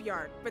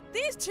graveyard, but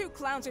these two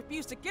clowns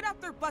refused to get off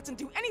their butts and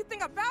do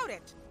anything about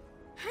it.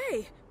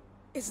 Hey,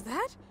 is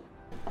that?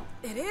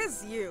 It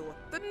is you,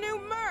 the new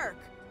merc.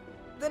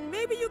 Then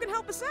maybe you can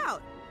help us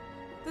out.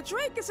 The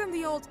drake is in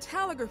the old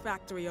Telegraph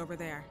factory over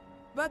there.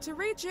 But to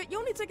reach it,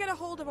 you'll need to get a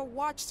hold of a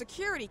watch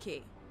security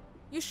key.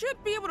 You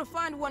should be able to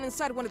find one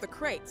inside one of the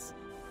crates.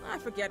 I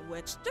forget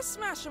which. Just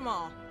smash them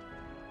all.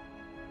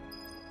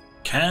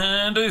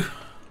 Can do.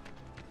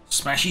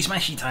 Smashy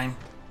smashy time.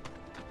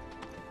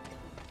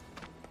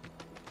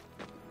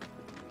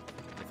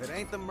 If it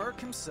ain't the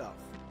merc himself.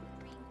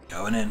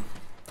 Going in.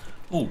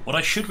 Oh, what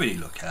I should really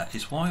look at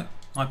is why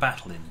my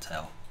battle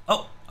intel.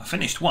 Oh, I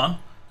finished one.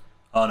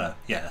 Oh no,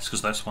 yeah, that's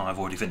because that's one I've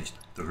already finished.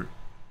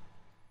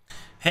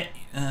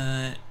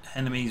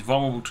 Enemies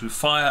vulnerable to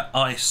fire,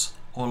 ice,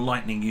 or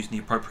lightning using the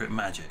appropriate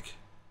magic.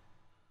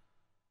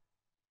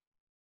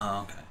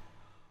 Oh, okay.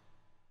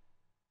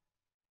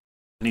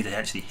 I need to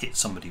actually hit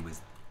somebody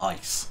with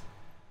ice.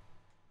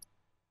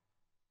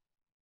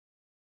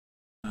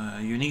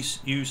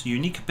 Use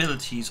unique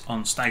abilities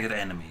on staggered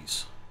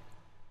enemies.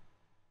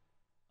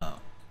 Oh.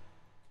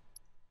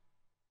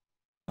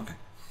 Okay.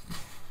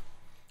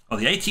 Oh,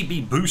 the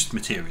ATB boost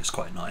material is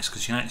quite nice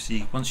because you can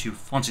actually once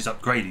it's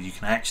upgraded, you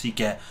can actually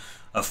get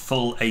a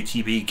full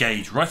ATB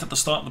gauge right at the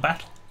start of the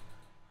battle.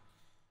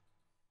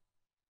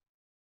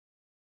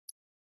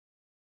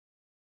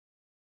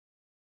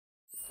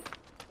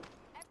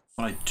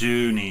 What I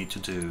do need to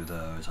do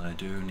though is I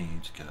do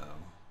need to go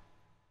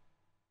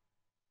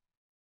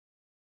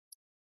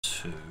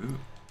to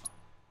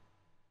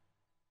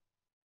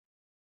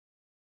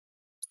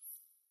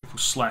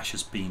slash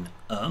has been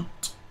earned.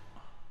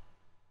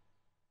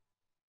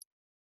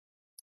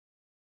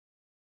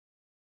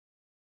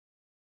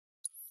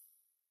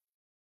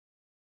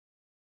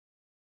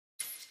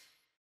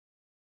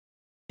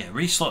 Yeah,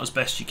 reslot as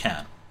best you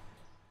can.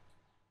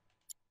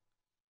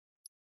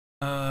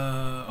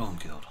 Oh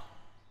god.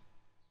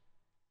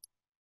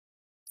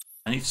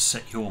 I need to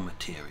set your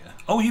materia.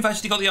 Oh, you've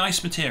actually got the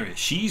ice materia.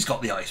 She's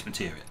got the ice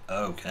materia.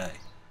 Okay.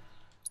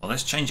 Well,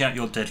 let's change out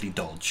your deadly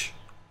dodge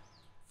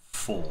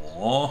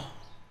for...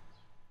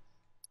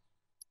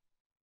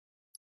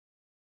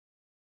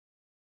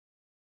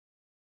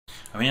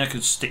 I mean, I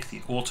could stick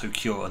the auto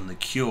cure and the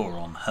cure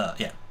on her.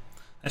 Yeah.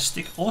 Let's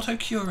stick auto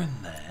cure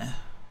in there.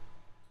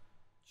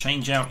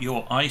 Change out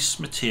your ice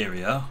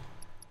materia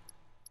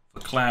for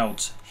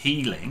Cloud's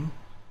healing.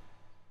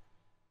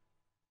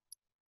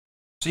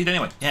 Proceed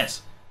anyway,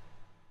 yes.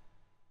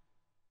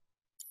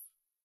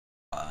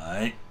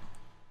 Right.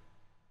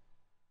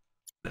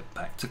 Flip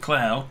back to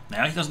Cloud.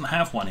 Now he doesn't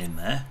have one in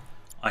there.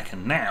 I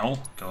can now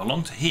go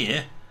along to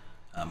here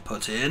and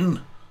put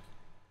in...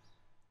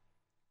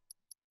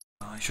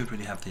 I should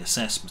really have the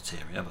assess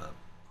materia, but...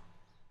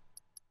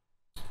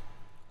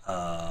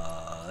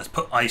 let's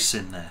put ice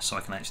in there so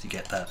I can actually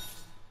get that.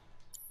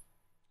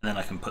 And then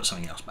I can put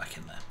something else back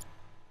in there.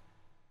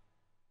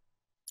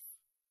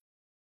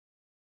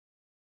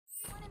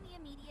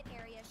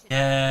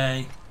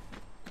 Yay!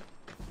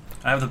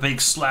 I have the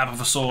big slab of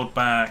a sword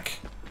back.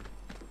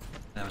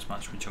 There was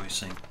much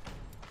rejoicing.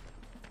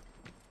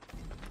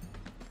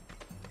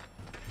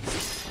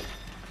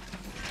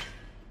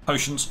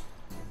 Potions.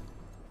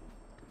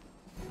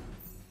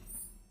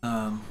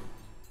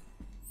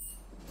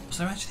 Was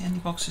there actually any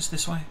boxes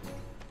this way?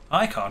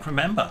 I can't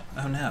remember.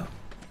 Oh no.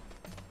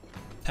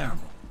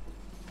 Terrible.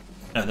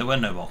 No, there were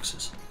no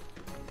boxes.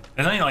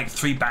 There's only like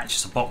 3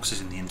 batches of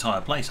boxes in the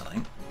entire place, I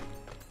think.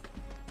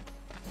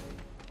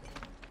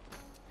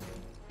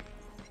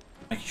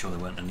 Making sure there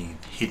weren't any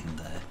hidden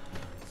there.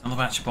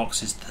 Another batch of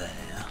boxes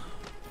there.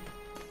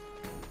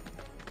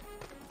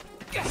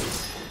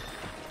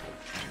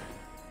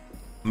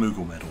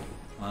 Moogle medal.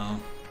 Well.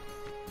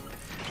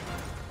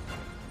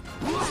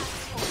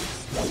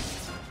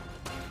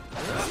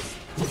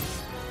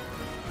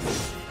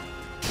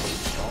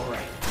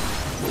 Alright.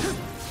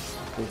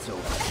 It's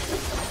over.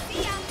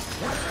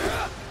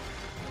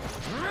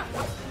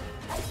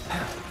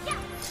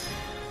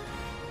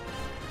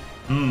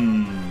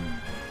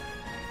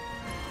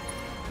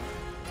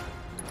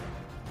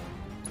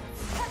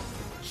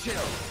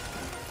 Chill.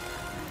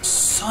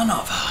 Son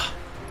of a...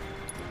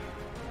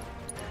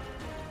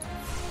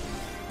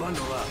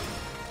 Bundle up.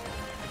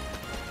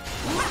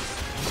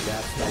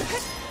 That's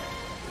that.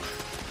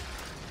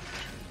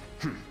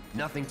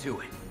 Nothing to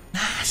it.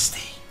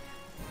 Nasty.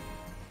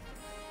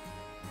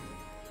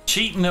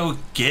 Cheating little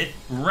git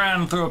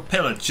ran through a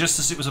pillar just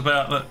as it was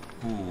about to...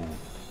 Ooh.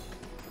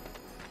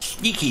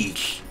 Sneaky.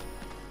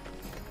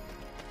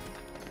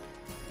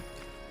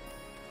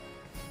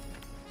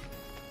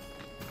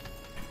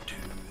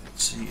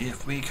 Let's see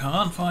if we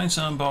can't find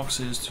some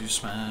boxes to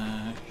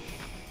smash.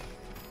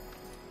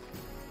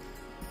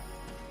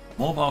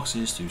 More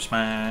boxes to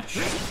smash.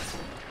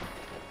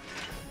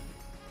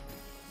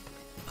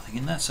 Nothing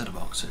in that set of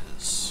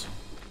boxes.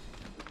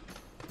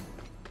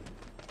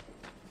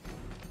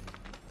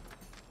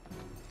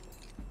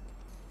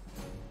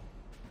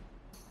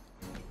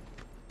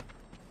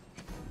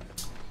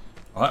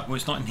 Alright, well,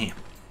 it's not in here.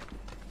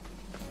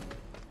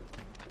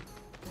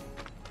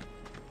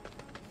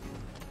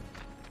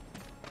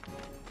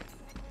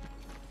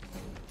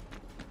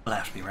 We'll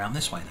have to be around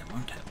this way then,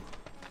 won't it?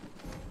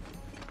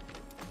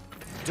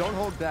 Don't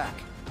hold back.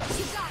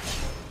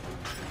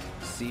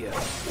 See ya.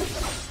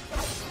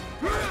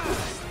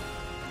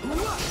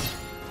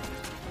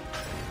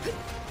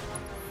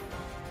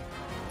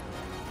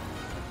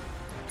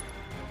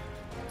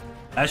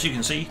 As you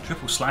can see,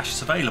 triple slash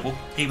is available,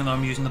 even though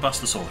I'm using the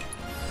Buster Sword.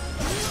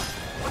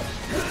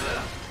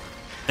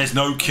 There's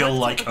no kill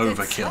like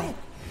overkill.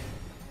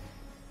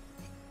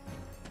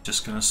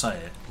 Just gonna say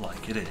it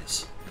like it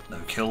is. No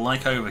kill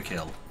like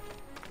overkill.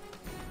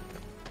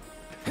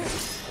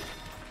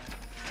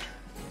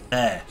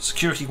 There,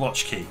 security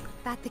watch key.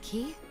 That the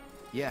key?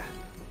 Yeah.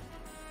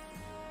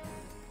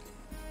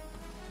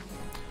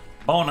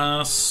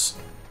 Bonus!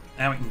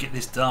 Now we can get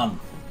this done.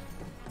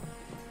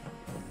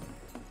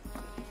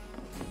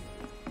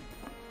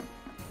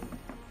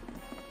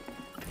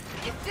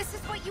 If this is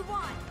what you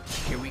want.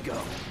 Here we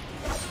go.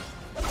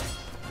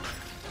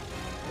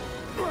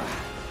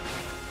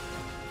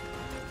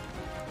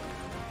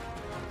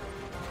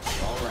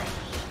 Alright,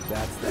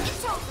 that's that.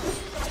 It's over.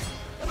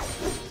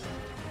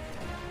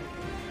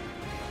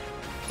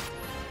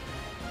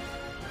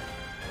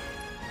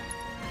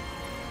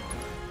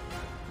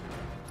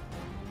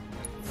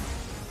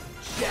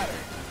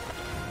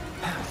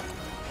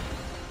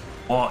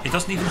 What? It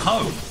doesn't even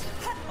home.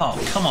 Oh,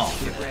 come on.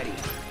 Get ready.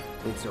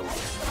 It's over.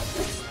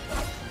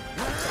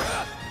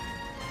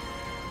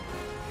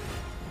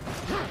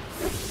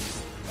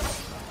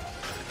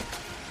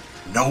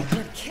 Nope.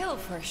 Good kill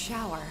for a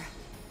shower.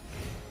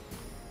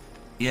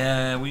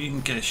 Yeah, we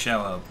can get a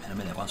shower in a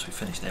minute once we've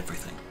finished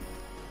everything.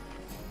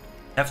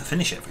 We have to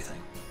finish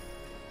everything.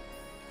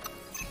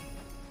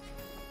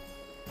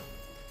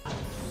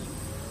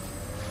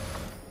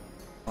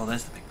 Oh,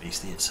 there's the big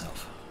beastie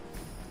itself.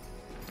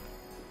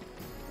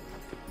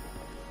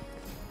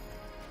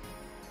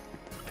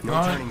 No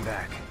Right. turning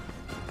back.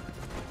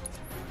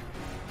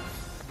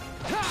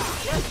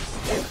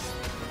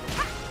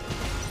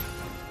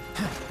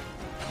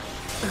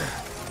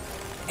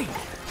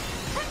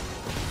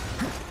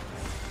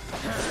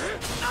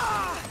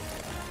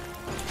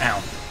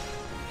 Ow.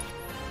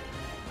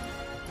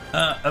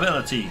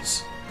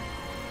 Abilities.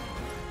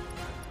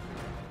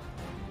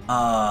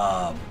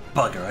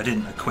 Bugger, I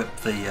didn't equip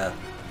the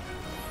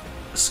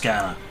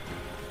scanner.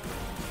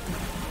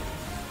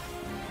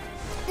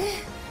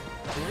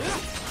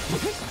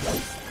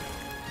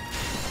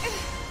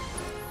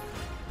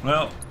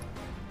 Well,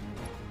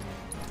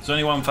 there's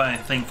only one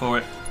thing for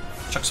it.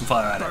 Chuck some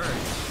fire at it.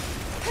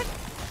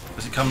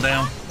 Does it come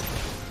down?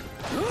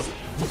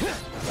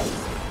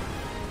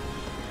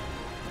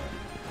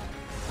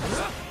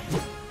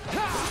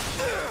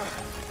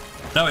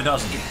 No, it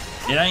doesn't.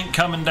 It ain't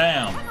coming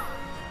down.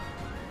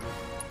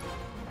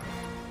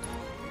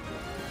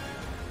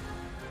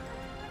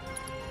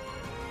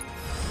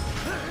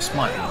 This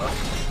might work.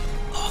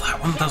 Oh, that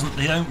one doesn't.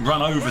 They don't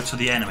run over to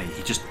the enemy.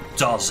 He just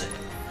does it.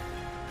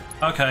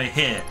 Okay,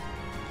 here.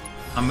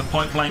 I'm at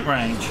point blank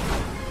range.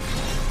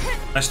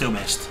 I still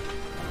missed.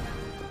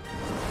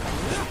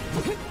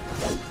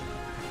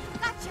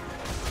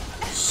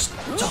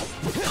 Stop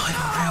diving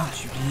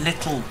around, you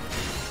little...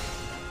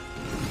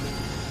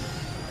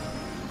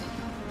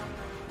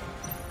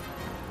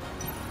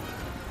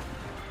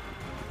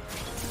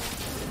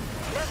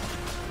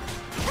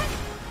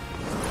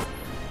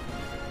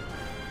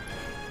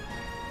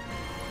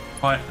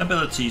 Right,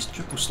 abilities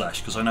triple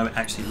slash because I know it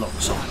actually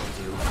locks on.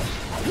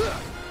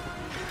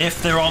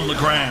 If they're on the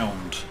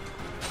ground.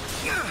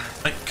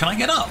 Like, can I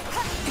get up?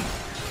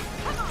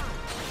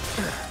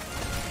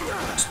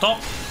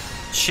 Stop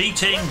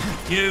cheating,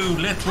 you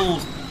little...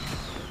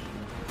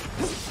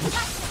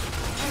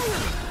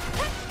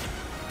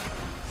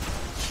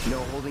 No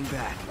holding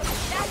back.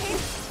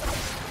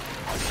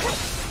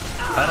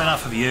 Bad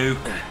enough of you.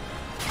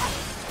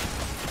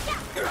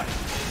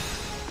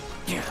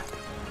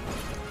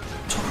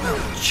 Talk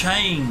about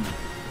chain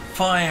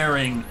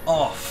firing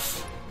off.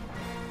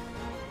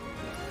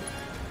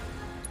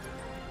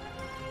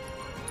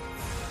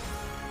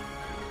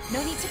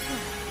 No need to cry.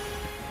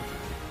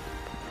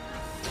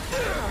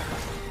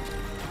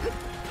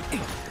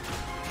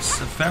 It's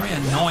a very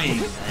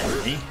annoying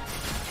enemy.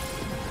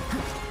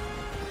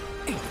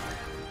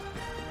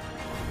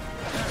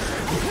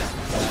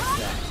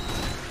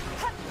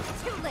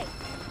 Too late.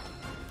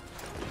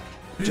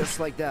 Just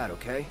like that,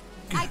 okay?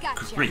 I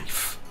got you.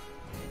 Grief.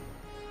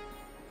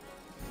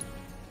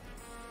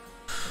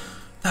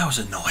 That was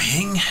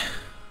annoying.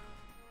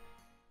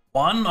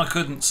 One, I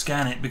couldn't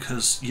scan it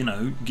because, you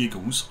know,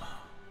 giggles.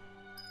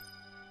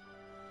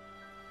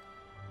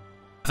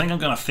 I think I'm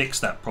going to fix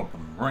that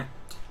problem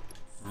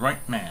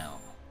right now.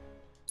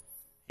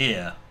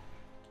 Here.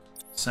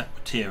 Set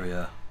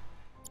materia.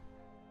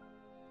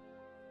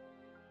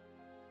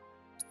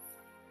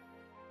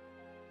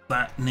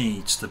 That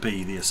needs to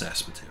be the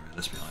assess materia,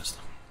 let's be honest.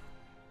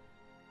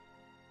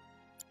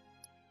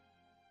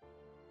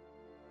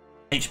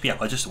 HP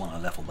up, I just want to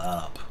level that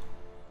up.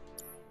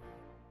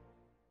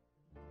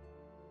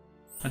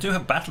 I do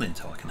have battle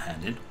intel I can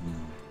hand in.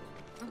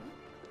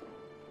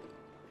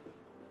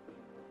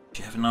 Do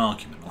you have an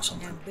argument or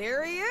something? And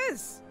there he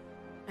is!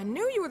 I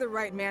knew you were the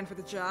right man for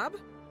the job.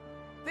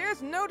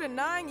 There's no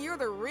denying you're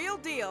the real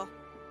deal.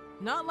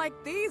 Not like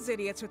these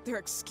idiots with their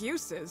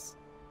excuses.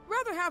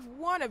 Rather have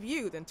one of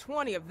you than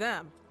 20 of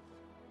them.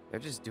 They're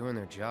just doing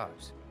their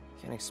jobs.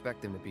 Can't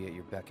expect them to be at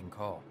your beck and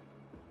call.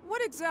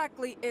 What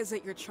exactly is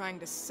it you're trying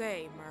to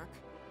say, Merc?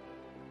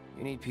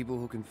 You need people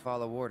who can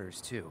follow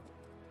orders, too.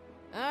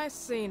 I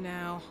see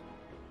now.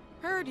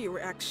 Heard you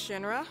were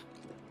ex-Shinra.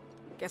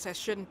 Guess I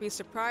shouldn't be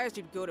surprised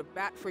you'd go to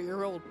bat for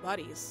your old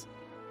buddies.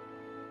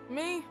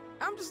 Me,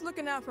 I'm just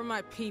looking out for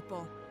my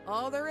people.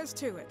 All there is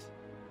to it.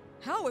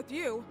 Hell with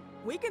you.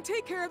 We can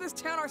take care of this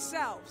town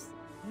ourselves.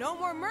 No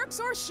more mercs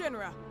or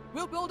Shinra.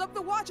 We'll build up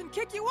the watch and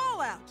kick you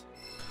all out.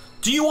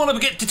 Do you want to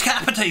get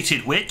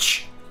decapitated,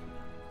 witch?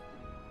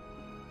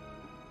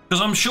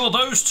 Because I'm sure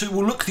those two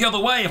will look the other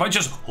way if I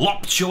just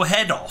lopped your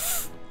head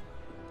off.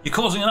 You're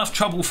causing enough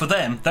trouble for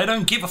them. They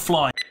don't give a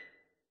flying.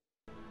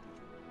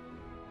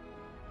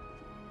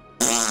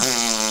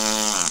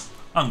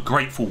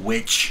 Ungrateful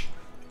witch.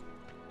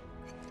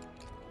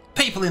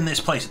 People in this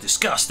place are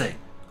disgusting.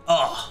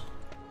 Ugh.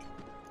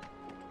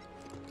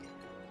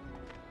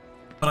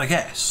 But I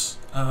guess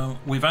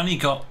we've only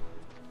got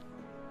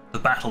the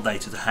battle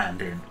data to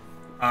hand in.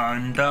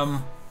 And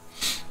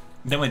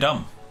then we're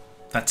done.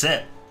 That's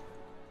it.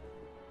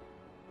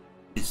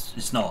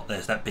 It's not.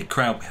 There's that big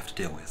crowd we have to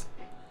deal with.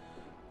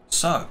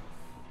 So,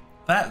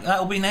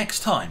 that'll be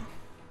next time.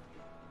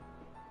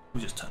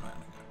 We'll just turn around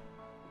and go.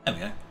 There we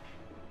go.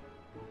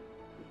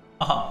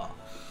 Aha.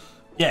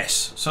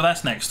 Yes, so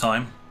that's next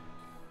time.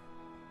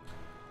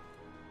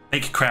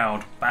 Big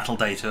crowd, battle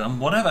data, and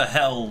whatever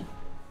hell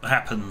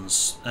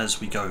happens as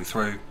we go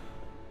through.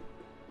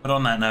 But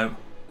on that note,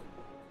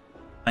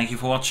 thank you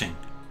for watching.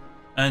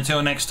 And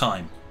until next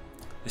time,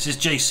 this is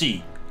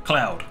JC,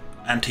 Cloud,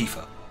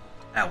 Antifa,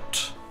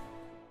 out.